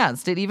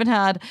advanced. It even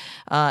had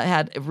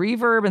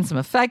reverb and some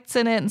effects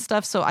in it and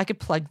stuff, so I could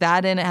plug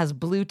that in. It has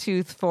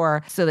Bluetooth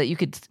so that you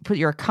could put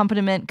your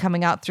accompaniment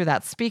coming out through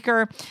that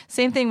speaker.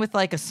 Same thing with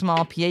like a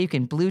small PA. You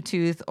can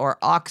Bluetooth or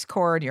aux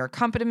cord your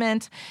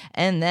accompaniment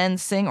and then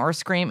sing or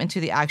scream into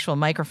the actual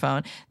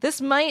microphone. This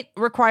might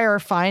require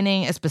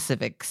finding a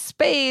specific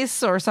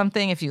space or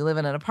something if you live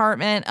in an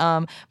apartment,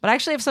 but I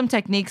actually have some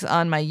techniques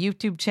on my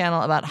YouTube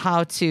channel about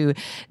how to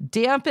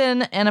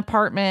dampen an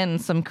apartment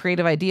and some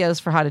creative ideas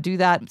for how to do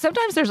that.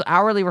 Sometimes there's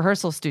hourly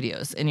rehearsal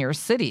studios in your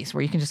cities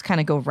where you can just kind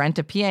of go rent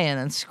a PA and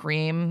then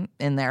scream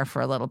in there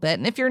for a little bit.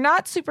 And if you're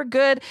not super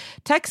good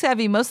tech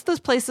savvy, most of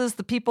those places,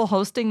 the people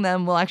hosting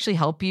them will actually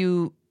help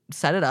you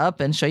set it up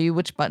and show you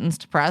which buttons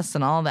to press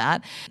and all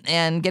that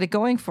and get it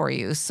going for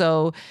you.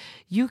 So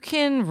you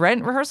can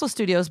rent rehearsal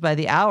studios by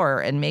the hour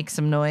and make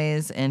some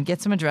noise and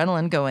get some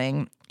adrenaline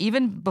going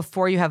even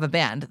before you have a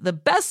band. The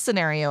best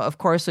scenario, of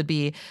course, would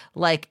be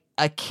like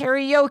a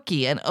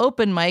karaoke, an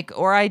open mic,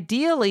 or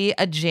ideally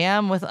a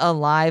jam with a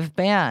live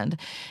band.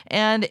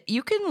 And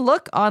you can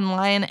look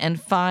online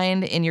and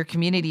find in your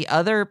community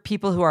other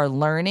people who are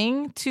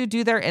learning to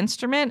do their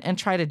instrument and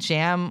try to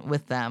jam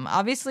with them.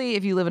 Obviously,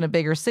 if you live in a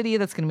bigger city,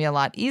 that's going to be a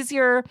lot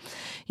easier,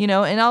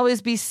 and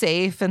always be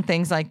safe and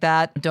things like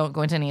that. Don't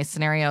go into any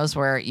scenarios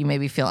where you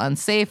maybe feel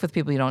unsafe with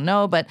people you don't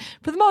know. But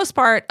for the most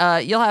part,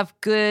 you'll have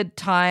good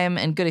time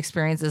and good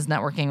experiences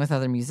networking with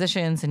other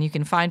musicians, and you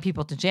can find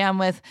people to jam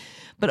with.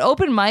 But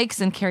open mics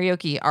and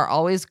karaoke are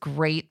always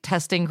great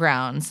testing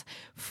grounds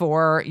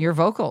for your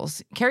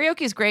vocals.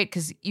 Karaoke is great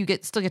because you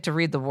still get to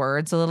read the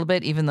words a little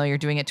bit, even though you're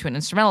doing it to an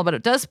instrumental, but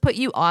it does put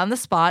you on the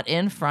spot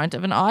in front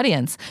of an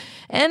audience.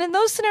 And in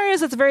those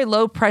scenarios, it's a very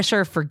low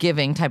pressure,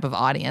 forgiving type of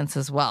audience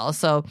as well.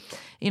 So,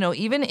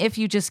 even if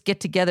you just get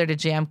together to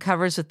jam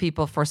covers with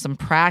people for some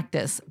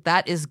practice,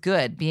 that is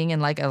good. Being in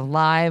like a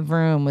live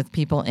room with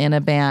people in a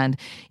band,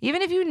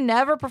 even if you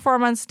never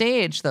perform on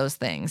stage, those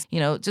things,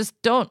 just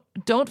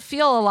don't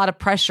feel a lot of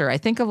pressure. I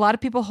think a lot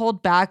of people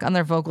hold back on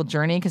their vocal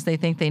journey because they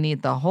think they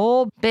need the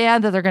whole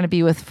band that they're going to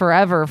be with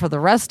forever for the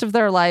rest of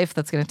their life.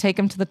 That's going to take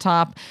them to the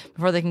top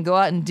before they can go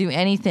out and do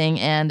anything.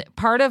 And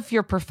part of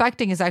your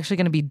perfecting is actually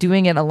going to be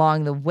doing it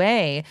along the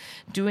way,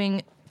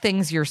 doing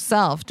things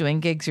yourself, doing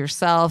gigs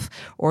yourself,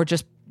 or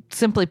just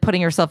simply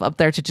putting yourself up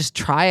there to just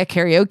try a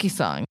karaoke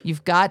song.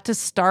 You've got to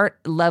start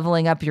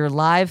leveling up your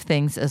live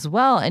things as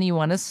well. And you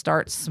want to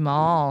start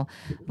small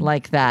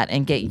like that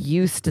and get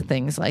used to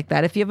things like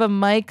that. If you have a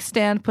mic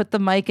stand, put the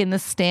mic in the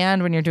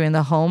stand when you're doing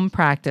the home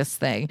practice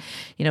thing.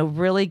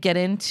 Really get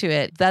into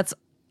it. That's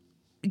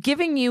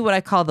giving you what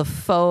I call the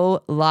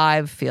faux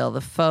live feel,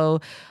 the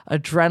faux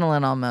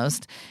adrenaline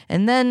almost.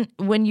 And then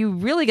when you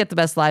really get the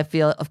best live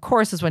feel, of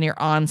course, is when you're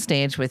on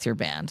stage with your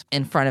band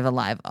in front of a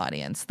live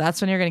audience. That's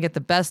when you're going to get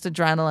the best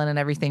adrenaline and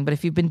everything. But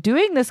if you've been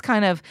doing this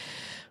kind of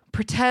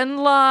pretend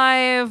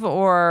live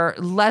or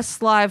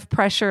less live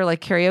pressure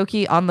like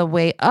karaoke on the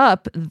way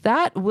up,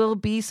 that will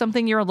be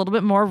something you're a little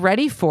bit more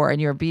ready for and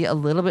you'll be a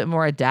little bit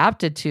more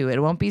adapted to.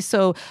 It won't be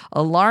so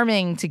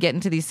alarming to get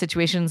into these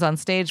situations on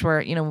stage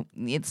where,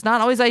 it's not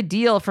always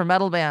ideal for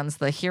metal bands,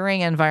 the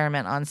hearing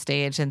environment on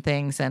stage and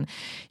things. And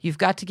you've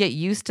got to get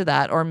used to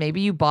that. Or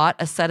maybe you bought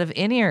a set of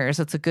in-ears.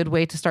 It's a good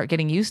way to start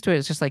getting used to it.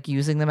 It's just like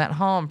using them at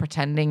home,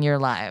 pretending you're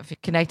live,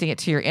 connecting it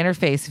to your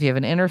interface if you have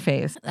an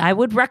interface. I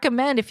would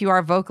recommend, if you are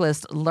a vocalist,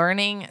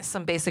 learning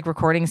some basic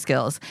recording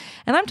skills.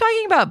 And I'm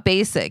talking about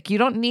basic. You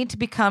don't need to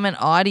become an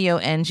audio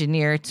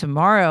engineer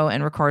tomorrow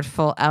and record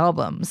full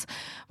albums.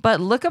 But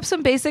look up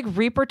some basic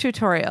Reaper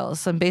tutorials,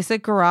 some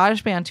basic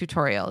GarageBand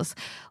tutorials.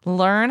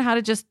 Learn how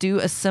to just do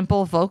a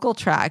simple vocal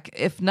track.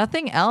 If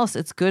nothing else,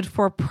 it's good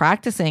for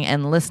practicing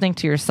and listening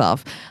to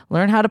yourself.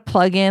 Learn how to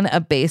plug in a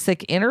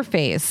basic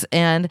interface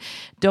and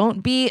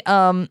don't be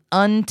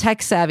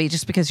untech savvy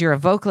just because you're a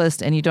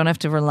vocalist and you don't have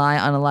to rely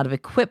on a lot of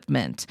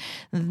equipment.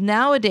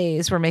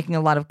 Nowadays, we're making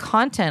a lot of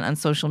content on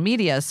social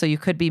media, so you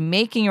could be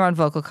making your own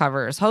vocal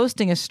covers,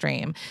 hosting a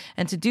stream.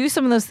 And to do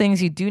some of those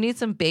things, you do need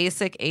some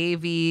basic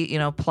AV,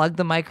 plug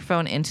the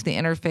microphone into the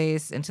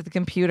interface, into the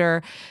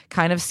computer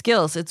kind of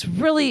skills. It's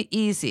really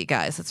easy,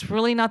 guys. It's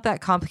really not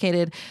that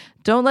complicated.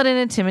 Don't let it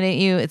intimidate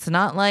you. It's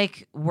not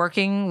like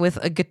working with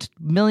a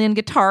million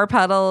guitar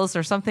pedals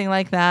or something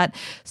like that.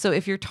 So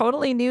if you're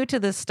totally new to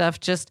this stuff,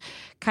 just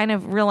kind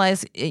of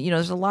realize,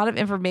 there's a lot of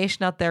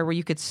information out there where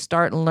you could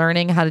start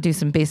learning how to do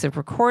some basic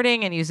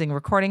recording and using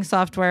recording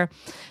software.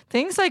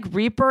 Things like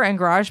Reaper and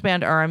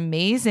GarageBand are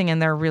amazing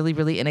and they're really,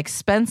 really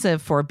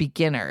inexpensive for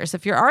beginners.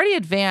 If you're already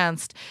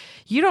advanced,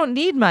 you don't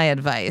need my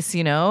advice,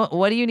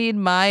 What do you need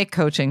my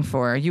coaching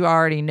for? You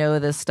already know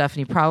this stuff and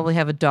you probably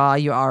have a DAW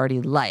you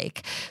already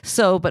like.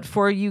 So, but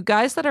for you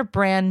guys that are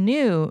brand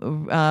new,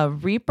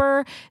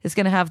 Reaper is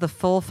going to have the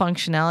full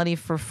functionality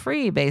for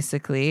free,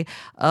 basically,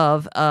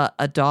 of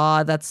a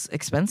DAW that's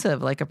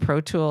expensive, like a Pro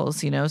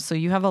Tools, So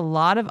you have a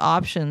lot of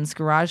options.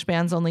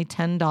 GarageBand's only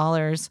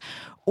 $10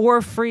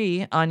 or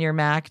free on your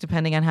Mac,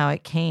 depending on how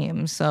it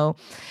came. So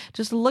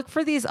just look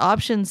for these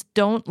options.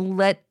 Don't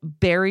let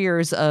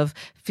barriers of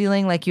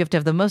feeling like you have to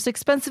have the most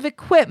expensive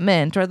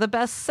equipment or the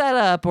best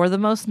setup or the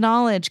most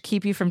knowledge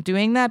keep you from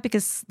doing that,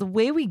 because the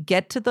way we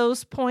get to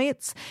those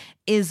points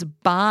is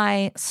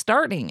by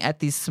starting at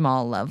these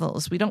small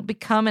levels. We don't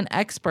become an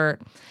expert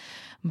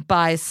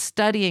by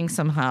studying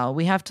somehow.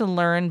 We have to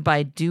learn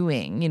by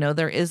doing.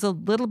 There is a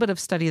little bit of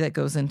study that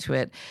goes into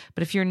it,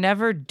 but if you're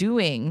never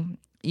doing,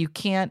 you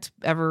can't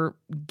ever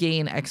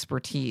gain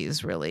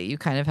expertise, really. You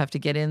kind of have to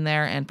get in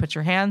there and put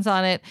your hands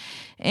on it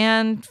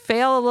and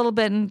fail a little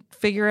bit and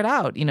figure it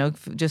out,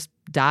 just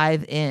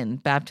dive in,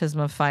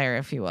 baptism of fire,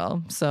 if you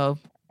will. So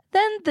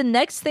then the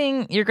next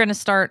thing you're going to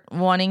start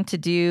wanting to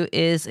do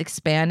is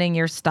expanding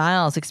your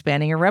styles,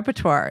 expanding your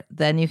repertoire.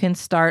 Then you can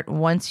start,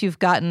 once you've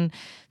gotten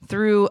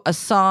through a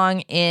song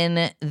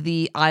in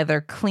the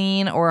either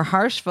clean or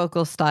harsh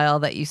vocal style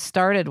that you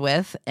started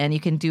with, and you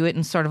can do it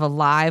in sort of a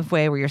live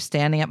way where you're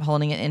standing up,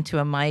 holding it into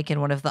a mic, and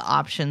one of the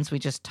options we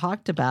just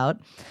talked about.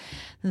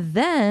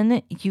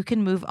 Then you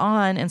can move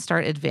on and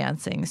start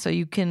advancing. So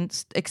you can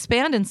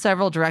expand in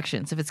several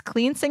directions. If it's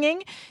clean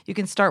singing, you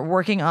can start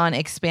working on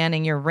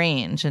expanding your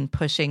range and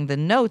pushing the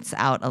notes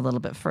out a little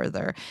bit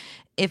further.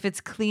 If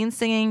it's clean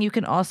singing, you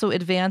can also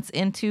advance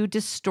into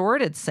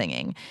distorted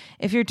singing.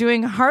 If you're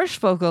doing harsh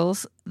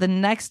vocals, the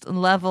next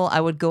level I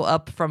would go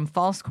up from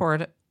false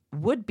chord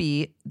would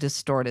be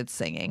distorted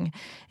singing.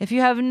 If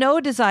you have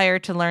no desire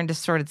to learn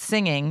distorted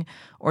singing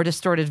or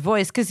distorted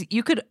voice, because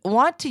you could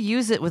want to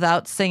use it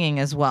without singing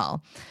as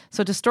well.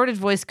 So distorted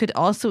voice could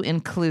also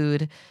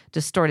include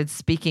distorted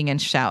speaking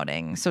and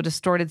shouting. So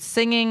distorted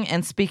singing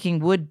and speaking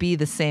would be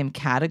the same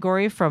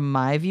category from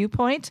my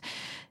viewpoint.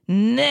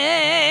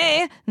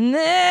 Nay,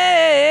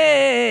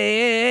 nay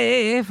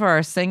for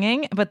our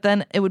singing, but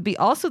then it would be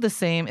also the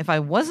same if I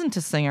wasn't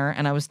a singer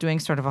and I was doing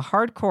sort of a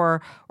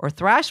hardcore or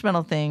thrash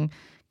metal thing,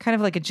 kind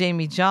of like a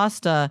Jamie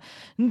Josta,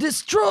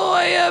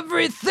 destroy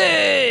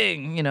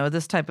everything,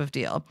 this type of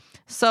deal.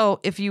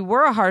 So if you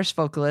were a harsh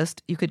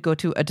vocalist, you could go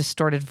to a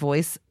distorted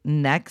voice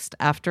next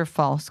after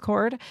false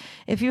chord.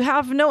 If you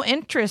have no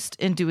interest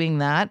in doing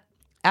that,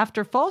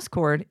 after false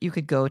chord, you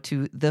could go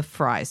to the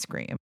fry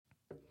scream.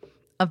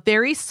 A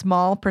very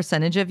small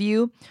percentage of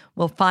you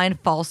will find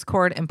false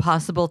chord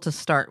impossible to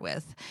start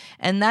with,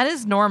 and that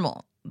is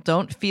normal.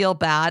 Don't feel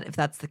bad if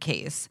that's the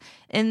case.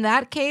 In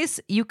that case,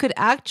 you could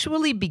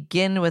actually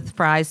begin with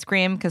fry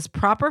scream because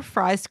proper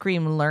fry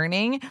scream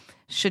learning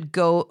should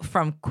go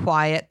from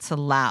quiet to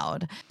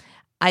loud.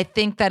 I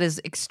think that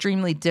is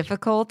extremely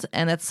difficult,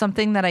 and it's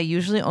something that I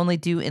usually only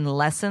do in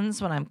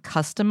lessons when I'm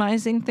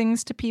customizing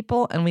things to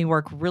people, and we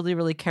work really,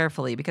 really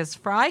carefully because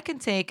fry can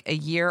take a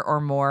year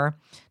or more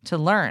to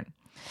learn.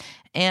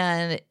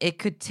 And it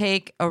could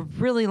take a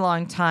really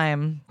long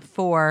time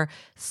for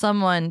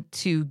someone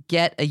to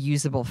get a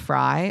usable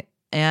fry.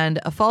 And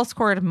a false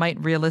chord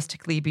might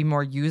realistically be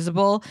more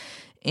usable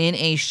in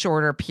a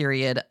shorter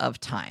period of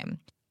time.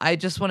 I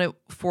just want to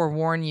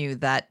forewarn you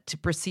that to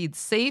proceed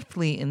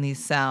safely in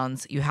these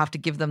sounds, you have to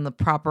give them the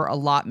proper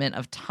allotment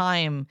of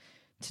time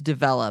to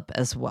develop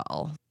as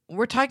well.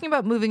 We're talking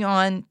about moving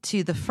on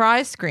to the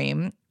fry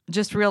scream.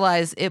 Just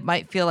realize it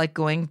might feel like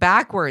going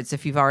backwards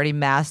if you've already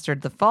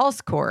mastered the false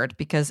chord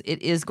because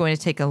it is going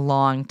to take a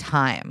long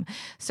time.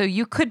 So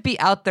you could be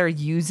out there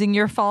using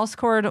your false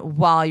chord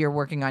while you're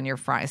working on your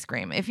fry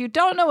scream. If you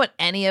don't know what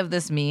any of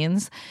this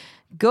means,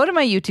 go to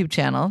my YouTube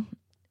channel,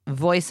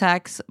 Voice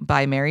Hacks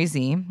by Mary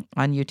Z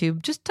on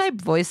YouTube. Just type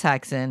Voice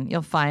Hacks in,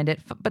 you'll find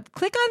it. But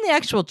click on the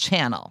actual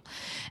channel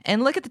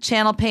and look at the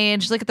channel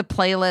page, look at the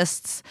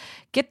playlists,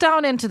 get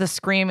down into the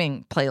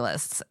screaming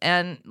playlists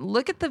and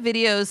look at the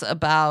videos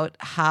about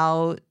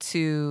how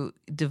to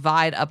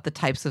divide up the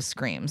types of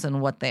screams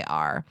and what they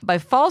are. By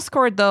false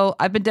chord, though,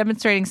 I've been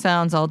demonstrating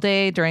sounds all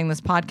day during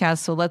this podcast,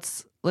 so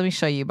let me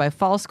show you. By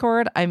false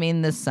chord, I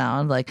mean this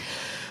sound like,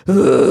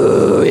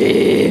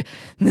 ooh,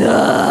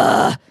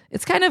 nah.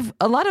 It's kind of,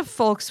 a lot of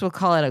folks will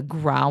call it a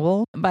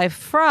growl. By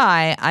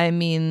fry, I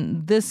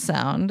mean this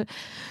sound.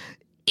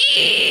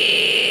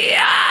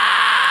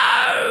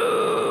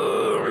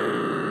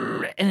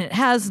 And it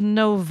has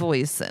no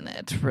voice in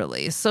it,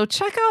 really. So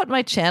check out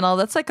my channel.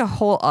 That's like a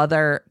whole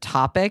other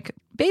topic.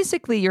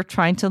 Basically, you're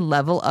trying to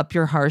level up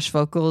your harsh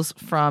vocals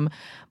from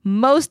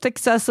most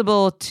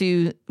accessible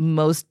to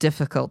most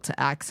difficult to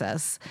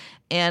access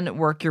and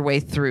work your way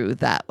through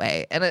that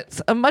way. And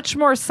it's a much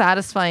more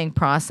satisfying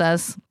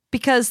process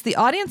because the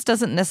audience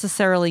doesn't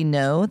necessarily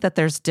know that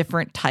there's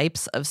different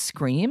types of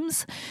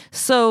screams.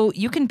 So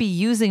you can be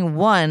using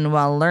one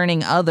while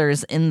learning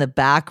others in the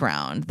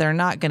background. They're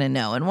not going to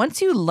know. And once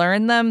you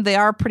learn them, they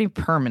are pretty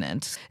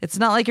permanent. It's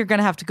not like you're going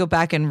to have to go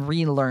back and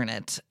relearn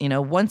it.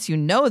 Once you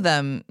know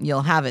them,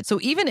 you'll have it. So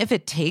even if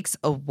it takes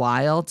a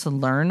while to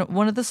learn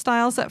one of the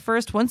styles at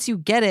first, once you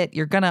get it,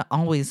 you're going to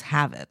always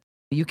have it.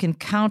 You can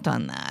count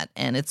on that,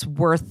 and it's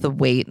worth the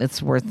wait.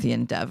 It's worth the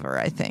endeavor,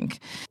 I think.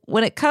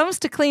 When it comes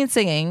to clean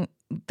singing,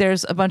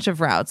 there's a bunch of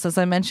routes. As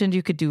I mentioned,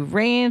 you could do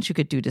range, you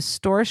could do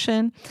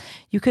distortion.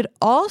 You could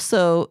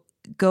also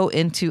go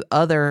into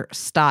other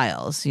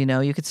styles.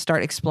 You could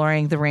start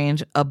exploring the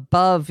range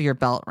above your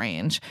belt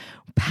range,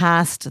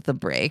 past the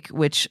break,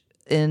 which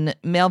in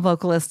male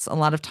vocalists, a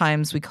lot of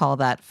times we call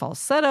that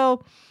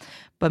falsetto.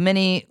 But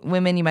many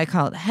women, you might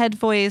call it head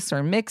voice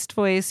or mixed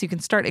voice. You can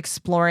start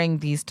exploring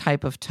these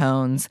type of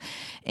tones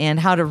and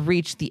how to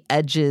reach the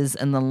edges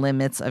and the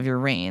limits of your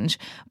range.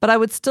 But I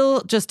would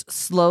still just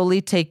slowly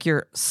take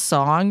your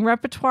song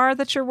repertoire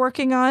that you're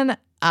working on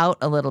out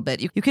a little bit.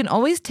 You can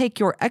always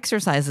take your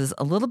exercises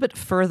a little bit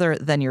further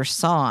than your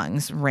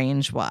songs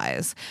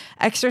range-wise.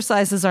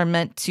 Exercises are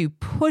meant to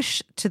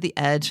push to the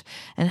edge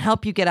and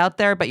help you get out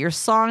there, but your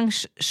song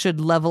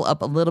should level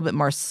up a little bit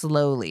more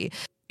slowly.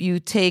 You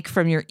take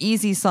from your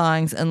easy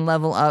songs and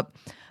level up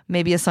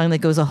maybe a song that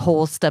goes a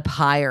whole step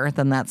higher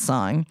than that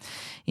song,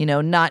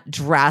 not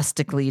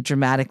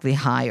dramatically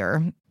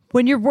higher.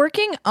 When you're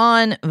working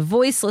on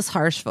voiceless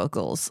harsh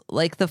vocals,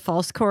 like the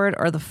false chord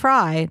or the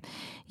fry,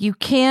 you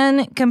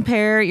can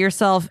compare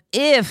yourself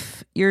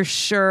if you're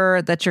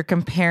sure that you're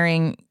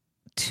comparing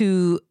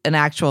to an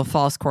actual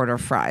false chord or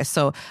fry.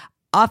 So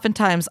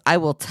oftentimes I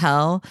will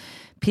tell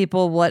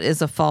people what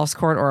is a false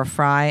chord or a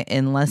fry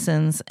in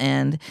lessons,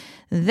 and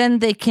then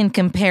they can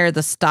compare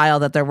the style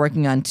that they're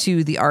working on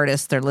to the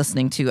artist they're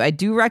listening to. I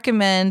do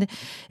recommend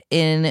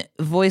in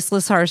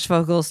voiceless harsh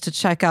vocals to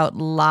check out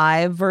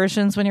live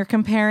versions when you're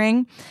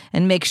comparing,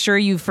 and make sure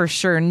you for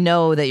sure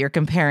know that you're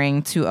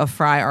comparing to a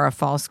fry or a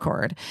false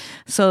chord.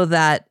 So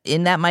that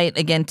might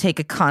again take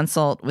a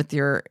consult with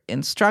your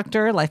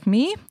instructor like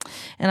me,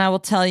 and I will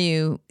tell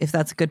you if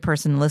that's a good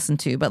person to listen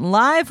to. But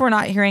live, we're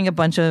not hearing a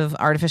bunch of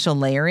artificial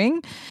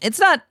layering. It's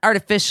not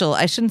artificial.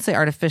 I shouldn't say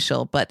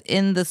artificial, but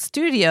in the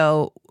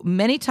studio,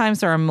 many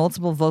times there are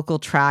multiple vocal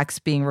tracks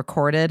being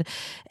recorded,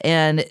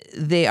 and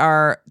they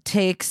are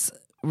takes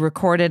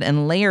recorded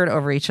and layered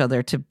over each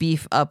other to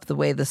beef up the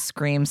way the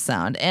screams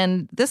sound.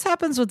 And this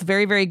happens with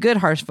very, very good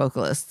harsh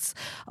vocalists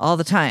all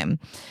the time,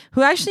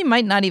 who actually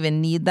might not even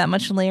need that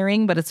much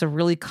layering, but it's a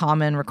really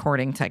common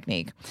recording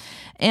technique.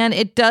 And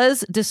it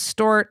does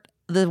distort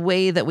the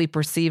way that we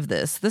perceive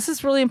this. This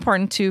is really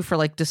important too for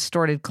like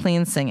distorted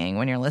clean singing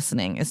when you're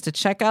listening, is to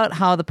check out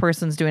how the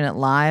person's doing it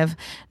live,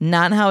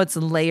 not how it's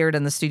layered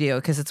in the studio,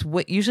 because it's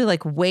usually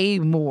like way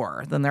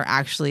more than there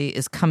actually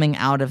is coming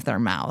out of their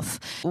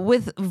mouth.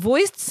 With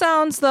voiced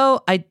sounds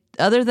though,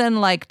 other than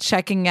like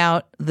checking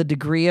out the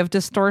degree of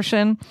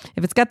distortion,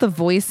 if it's got the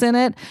voice in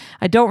it,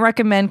 I don't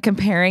recommend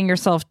comparing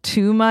yourself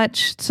too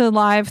much to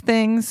live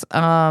things.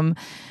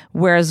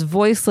 Whereas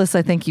voiceless,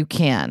 I think you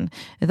can.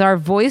 With our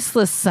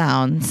voiceless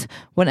sounds,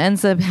 what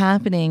ends up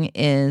happening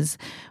is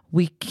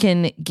we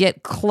can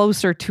get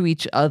closer to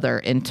each other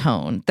in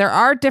tone. There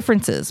are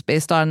differences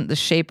based on the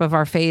shape of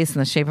our face and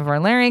the shape of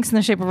our larynx and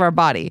the shape of our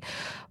body,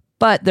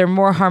 but they're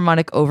more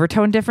harmonic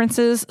overtone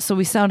differences. So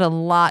we sound a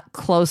lot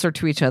closer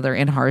to each other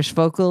in harsh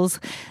vocals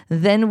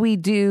than we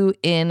do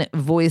in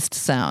voiced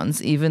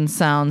sounds, even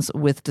sounds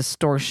with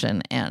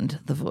distortion and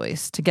the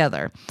voice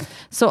together.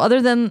 So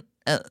other than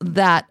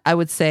that, I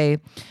would say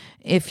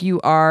if you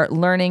are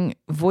learning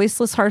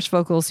voiceless harsh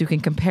vocals, you can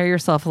compare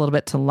yourself a little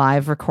bit to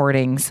live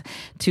recordings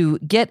to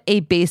get a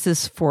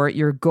basis for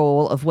your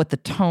goal of what the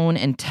tone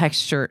and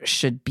texture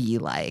should be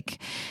like.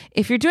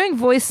 If you're doing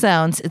voice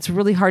sounds, it's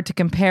really hard to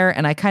compare,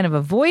 and I kind of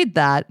avoid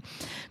that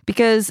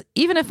because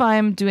even if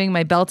I'm doing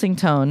my belting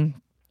tone,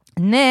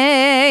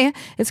 nay,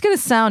 it's going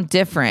to sound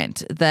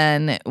different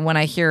than when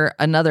I hear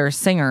another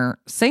singer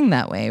sing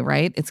that way,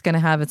 right? It's going to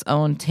have its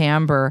own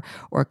timbre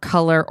or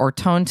color or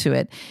tone to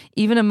it,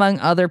 even among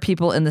other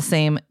people in the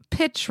same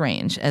pitch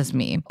range as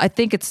me. I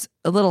think it's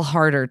a little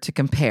harder to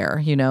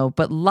compare,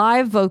 but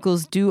live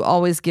vocals do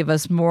always give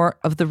us more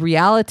of the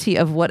reality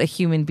of what a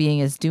human being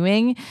is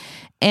doing.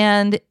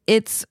 And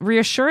it's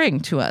reassuring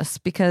to us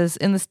because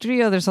in the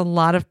studio, there's a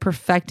lot of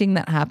perfecting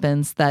that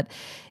happens that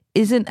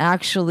isn't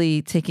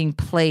actually taking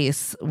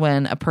place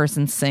when a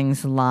person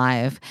sings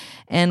live.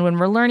 And when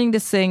we're learning to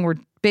sing, we're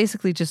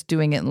basically just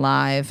doing it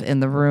live in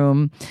the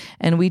room.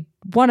 And we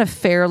want to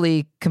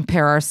fairly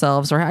compare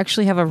ourselves or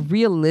actually have a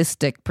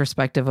realistic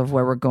perspective of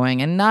where we're going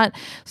and not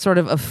sort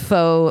of a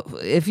faux,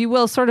 if you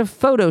will, sort of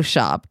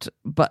photoshopped,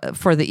 but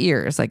for the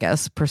ears, I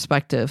guess,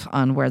 perspective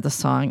on where the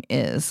song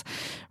is.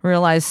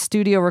 Realize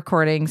studio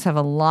recordings have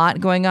a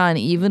lot going on,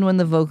 even when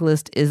the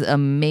vocalist is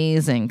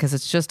amazing, because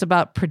it's just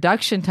about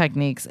production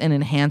techniques and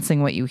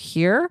enhancing what you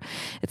hear.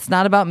 It's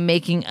not about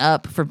making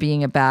up for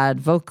being a bad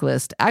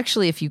vocalist.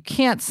 Actually, if you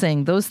can't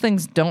sing, those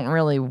things don't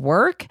really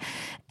work.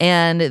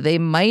 And they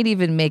might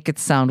even make it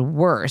sound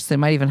worse. They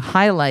might even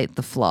highlight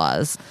the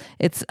flaws.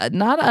 It's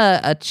not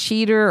a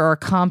cheater or a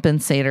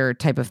compensator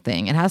type of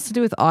thing. It has to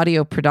do with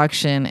audio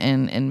production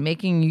and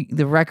making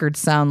the record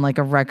sound like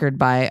a record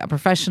by a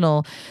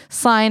professional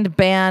signed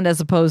band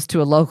as opposed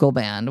to a local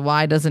band.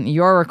 Why doesn't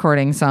your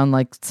recording sound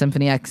like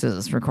Symphony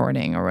X's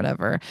recording or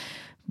whatever?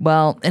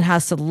 Well, it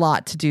has a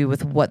lot to do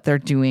with what they're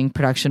doing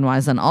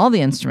production-wise on all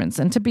the instruments.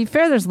 And to be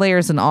fair, there's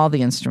layers in all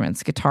the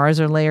instruments. Guitars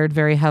are layered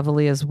very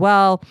heavily as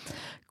well.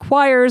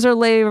 Choirs are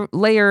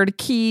layered,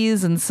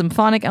 keys and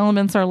symphonic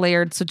elements are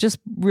layered. So just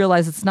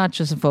realize it's not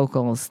just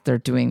vocals they're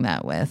doing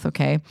that with,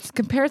 okay? Just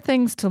compare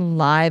things to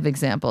live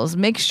examples.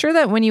 Make sure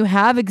that when you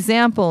have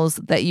examples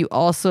that you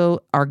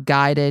also are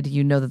guided.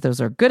 You know that those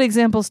are good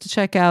examples to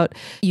check out.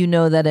 You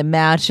know that it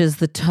matches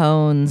the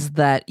tones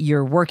that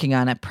you're working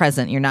on at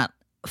present. You're not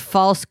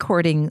false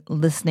chording,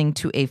 listening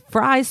to a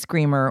fry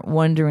screamer,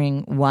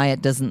 wondering why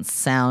it doesn't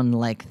sound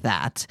like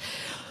that.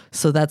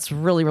 So that's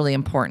really, really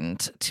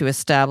important to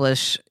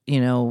establish,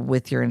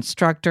 with your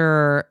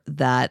instructor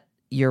that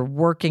you're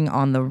working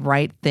on the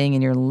right thing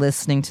and you're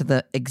listening to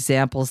the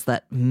examples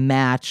that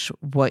match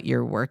what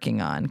you're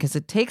working on. Because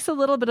it takes a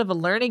little bit of a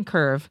learning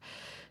curve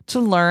to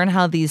learn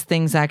how these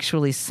things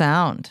actually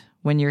sound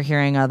when you're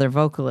hearing other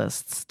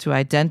vocalists, to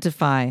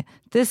identify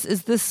this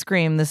is this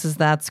scream, this is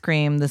that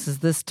scream, this is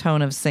this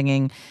tone of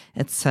singing,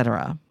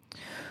 etc.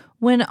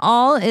 When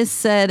all is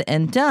said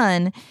and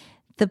done,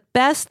 the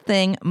best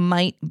thing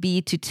might be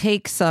to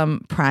take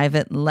some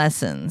private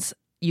lessons.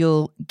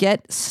 You'll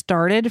get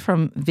started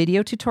from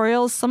video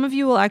tutorials. Some of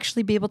you will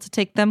actually be able to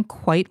take them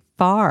quite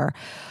far.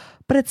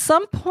 But at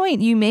some point,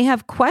 you may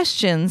have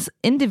questions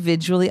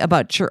individually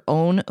about your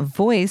own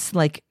voice,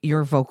 like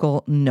your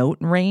vocal note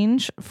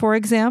range, for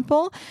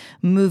example,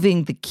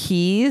 moving the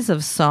keys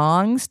of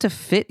songs to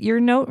fit your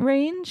note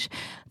range.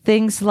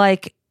 Things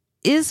like,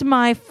 is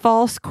my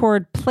false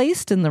chord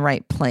placed in the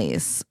right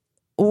place?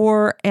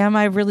 Or am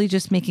I really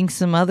just making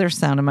some other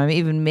sound? Am I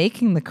even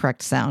making the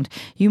correct sound?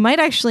 You might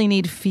actually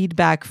need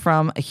feedback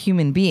from a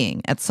human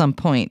being at some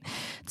point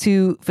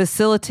to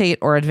facilitate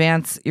or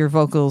advance your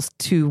vocals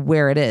to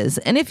where it is.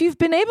 And if you've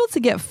been able to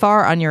get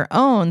far on your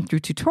own through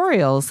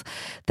tutorials,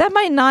 that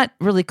might not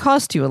really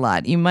cost you a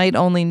lot. You might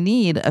only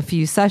need a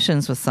few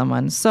sessions with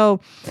someone. So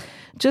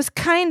just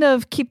kind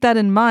of keep that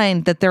in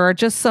mind, that there are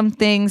just some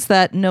things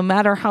that no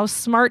matter how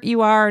smart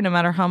you are, no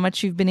matter how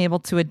much you've been able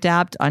to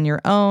adapt on your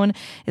own,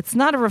 it's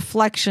not a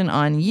reflection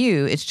on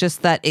you. It's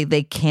just that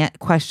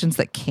questions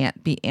that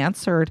can't be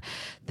answered,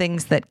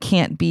 things that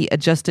can't be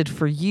adjusted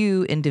for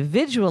you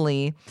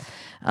individually,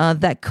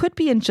 that could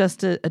be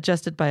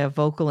adjusted by a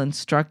vocal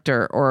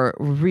instructor or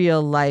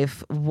real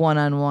life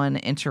one-on-one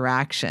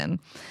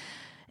interaction.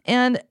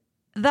 And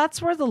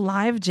that's where the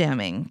live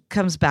jamming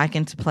comes back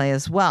into play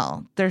as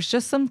well. There's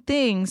just some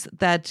things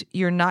that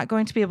you're not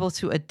going to be able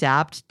to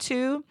adapt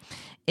to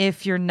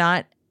if you're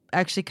not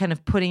actually kind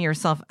of putting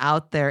yourself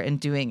out there and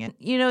doing it.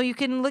 You know, you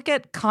can look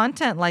at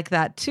content like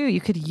that too.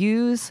 You could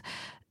use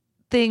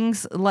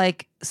things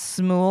like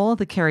Smule,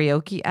 the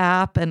karaoke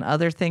app, and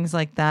other things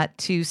like that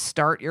to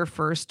start your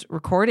first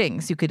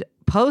recordings. You could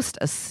post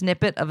a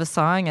snippet of a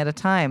song at a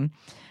time.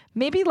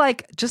 Maybe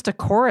like just a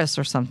chorus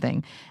or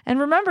something. And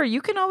remember,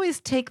 you can always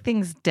take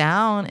things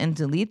down and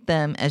delete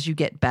them as you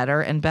get better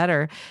and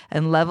better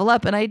and level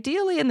up. And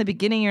ideally, in the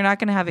beginning, you're not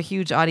going to have a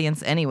huge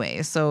audience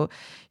anyway. So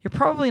you're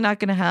probably not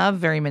going to have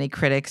very many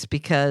critics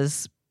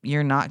because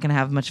you're not going to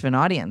have much of an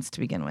audience to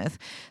begin with.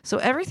 So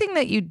everything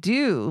that you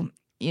do,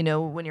 you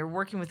know, when you're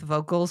working with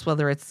vocals,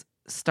 whether it's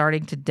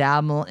starting to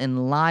dabble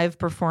in live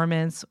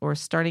performance or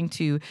starting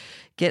to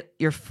get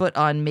your foot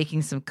on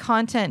making some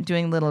content,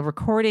 doing little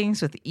recordings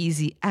with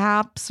easy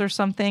apps or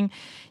something,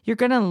 you're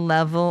going to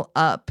level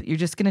up. You're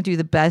just going to do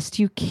the best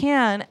you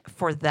can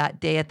for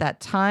that day at that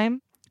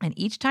time. And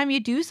each time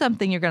you do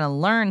something, you're going to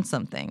learn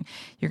something.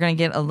 You're going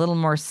to get a little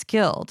more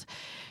skilled.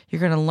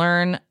 You're going to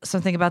learn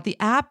something about the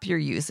app you're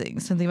using,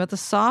 something about the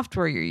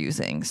software you're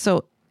using.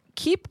 So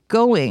keep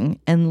going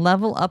and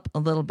level up a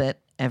little bit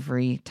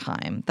every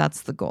time.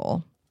 That's the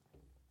goal.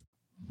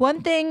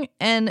 One thing,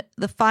 and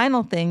the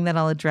final thing that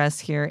I'll address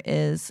here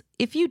is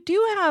if you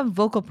do have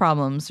vocal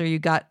problems or you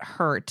got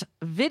hurt,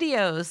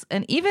 videos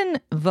and even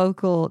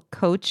vocal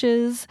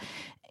coaches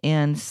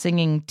and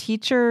singing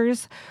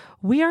teachers,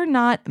 we are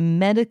not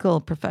medical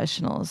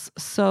professionals.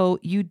 So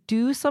you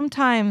do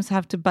sometimes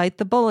have to bite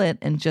the bullet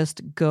and just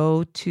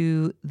go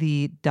to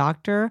the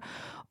doctor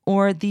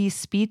or the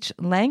speech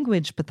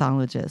language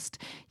pathologist.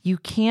 You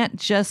can't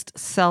just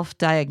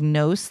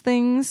self-diagnose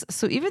things.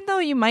 So even though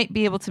you might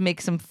be able to make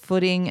some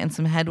footing and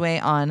some headway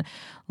on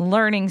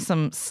learning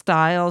some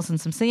styles and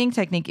some singing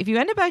technique, if you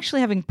end up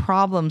actually having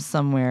problems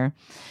somewhere,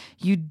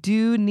 you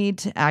do need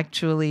to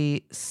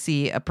actually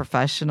see a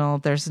professional.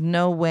 There's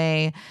no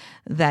way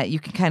that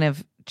you can kind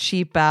of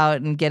cheap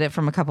out and get it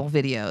from a couple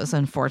videos,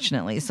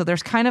 unfortunately. So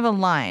there's kind of a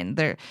line.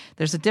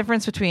 There's a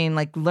difference between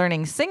like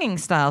learning singing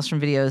styles from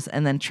videos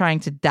and then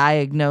trying to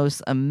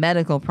diagnose a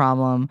medical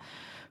problem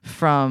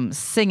from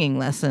singing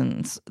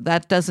lessons.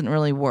 That doesn't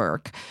really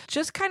work.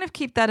 Just kind of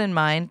keep that in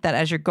mind, that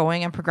as you're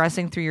going and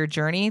progressing through your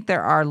journey,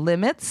 there are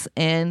limits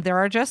and there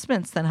are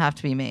adjustments that have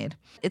to be made.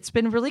 It's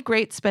been really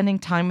great spending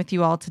time with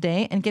you all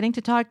today and getting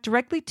to talk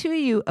directly to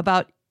you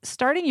about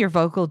starting your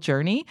vocal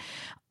journey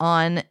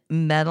on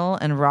metal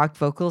and rock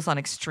vocals, on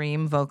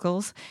extreme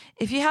vocals.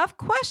 If you have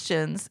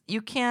questions,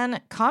 you can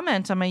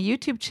comment on my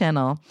YouTube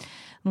channel,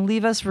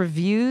 leave us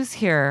reviews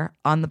here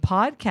on the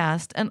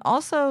podcast, and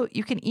also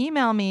you can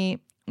email me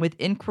with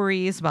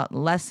inquiries about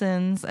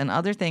lessons and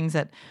other things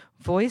at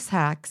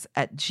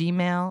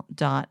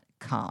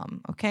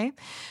voicehacks@gmail.com. Okay.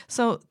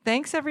 So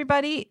thanks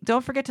everybody.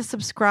 Don't forget to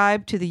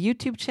subscribe to the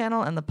YouTube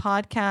channel and the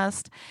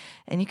podcast.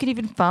 And you can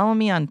even follow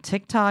me on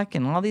TikTok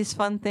and all these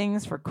fun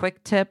things for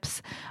quick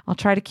tips. I'll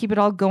try to keep it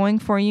all going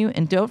for you.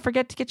 And don't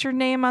forget to get your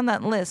name on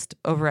that list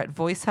over at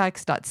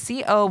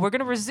voicehacks.co. We're going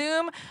to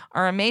resume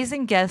our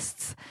amazing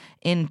guests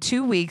in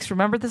 2 weeks.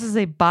 Remember, this is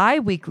a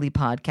bi-weekly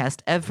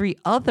podcast every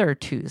other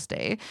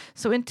Tuesday.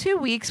 So in 2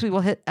 weeks, we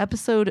will hit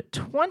episode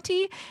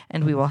 20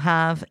 and we will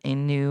have a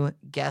new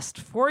guest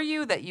for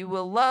you that you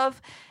will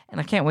love.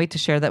 And I can't wait to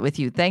share that with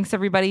you. Thanks,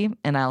 everybody.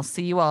 And I'll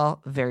see you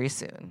all very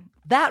soon.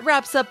 That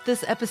wraps up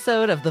this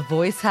episode of the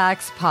Voice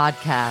Hacks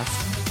Podcast.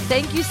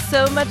 Thank you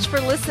so much for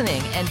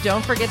listening. And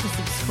don't forget to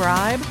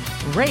subscribe,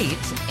 rate,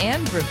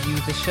 and review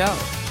the show.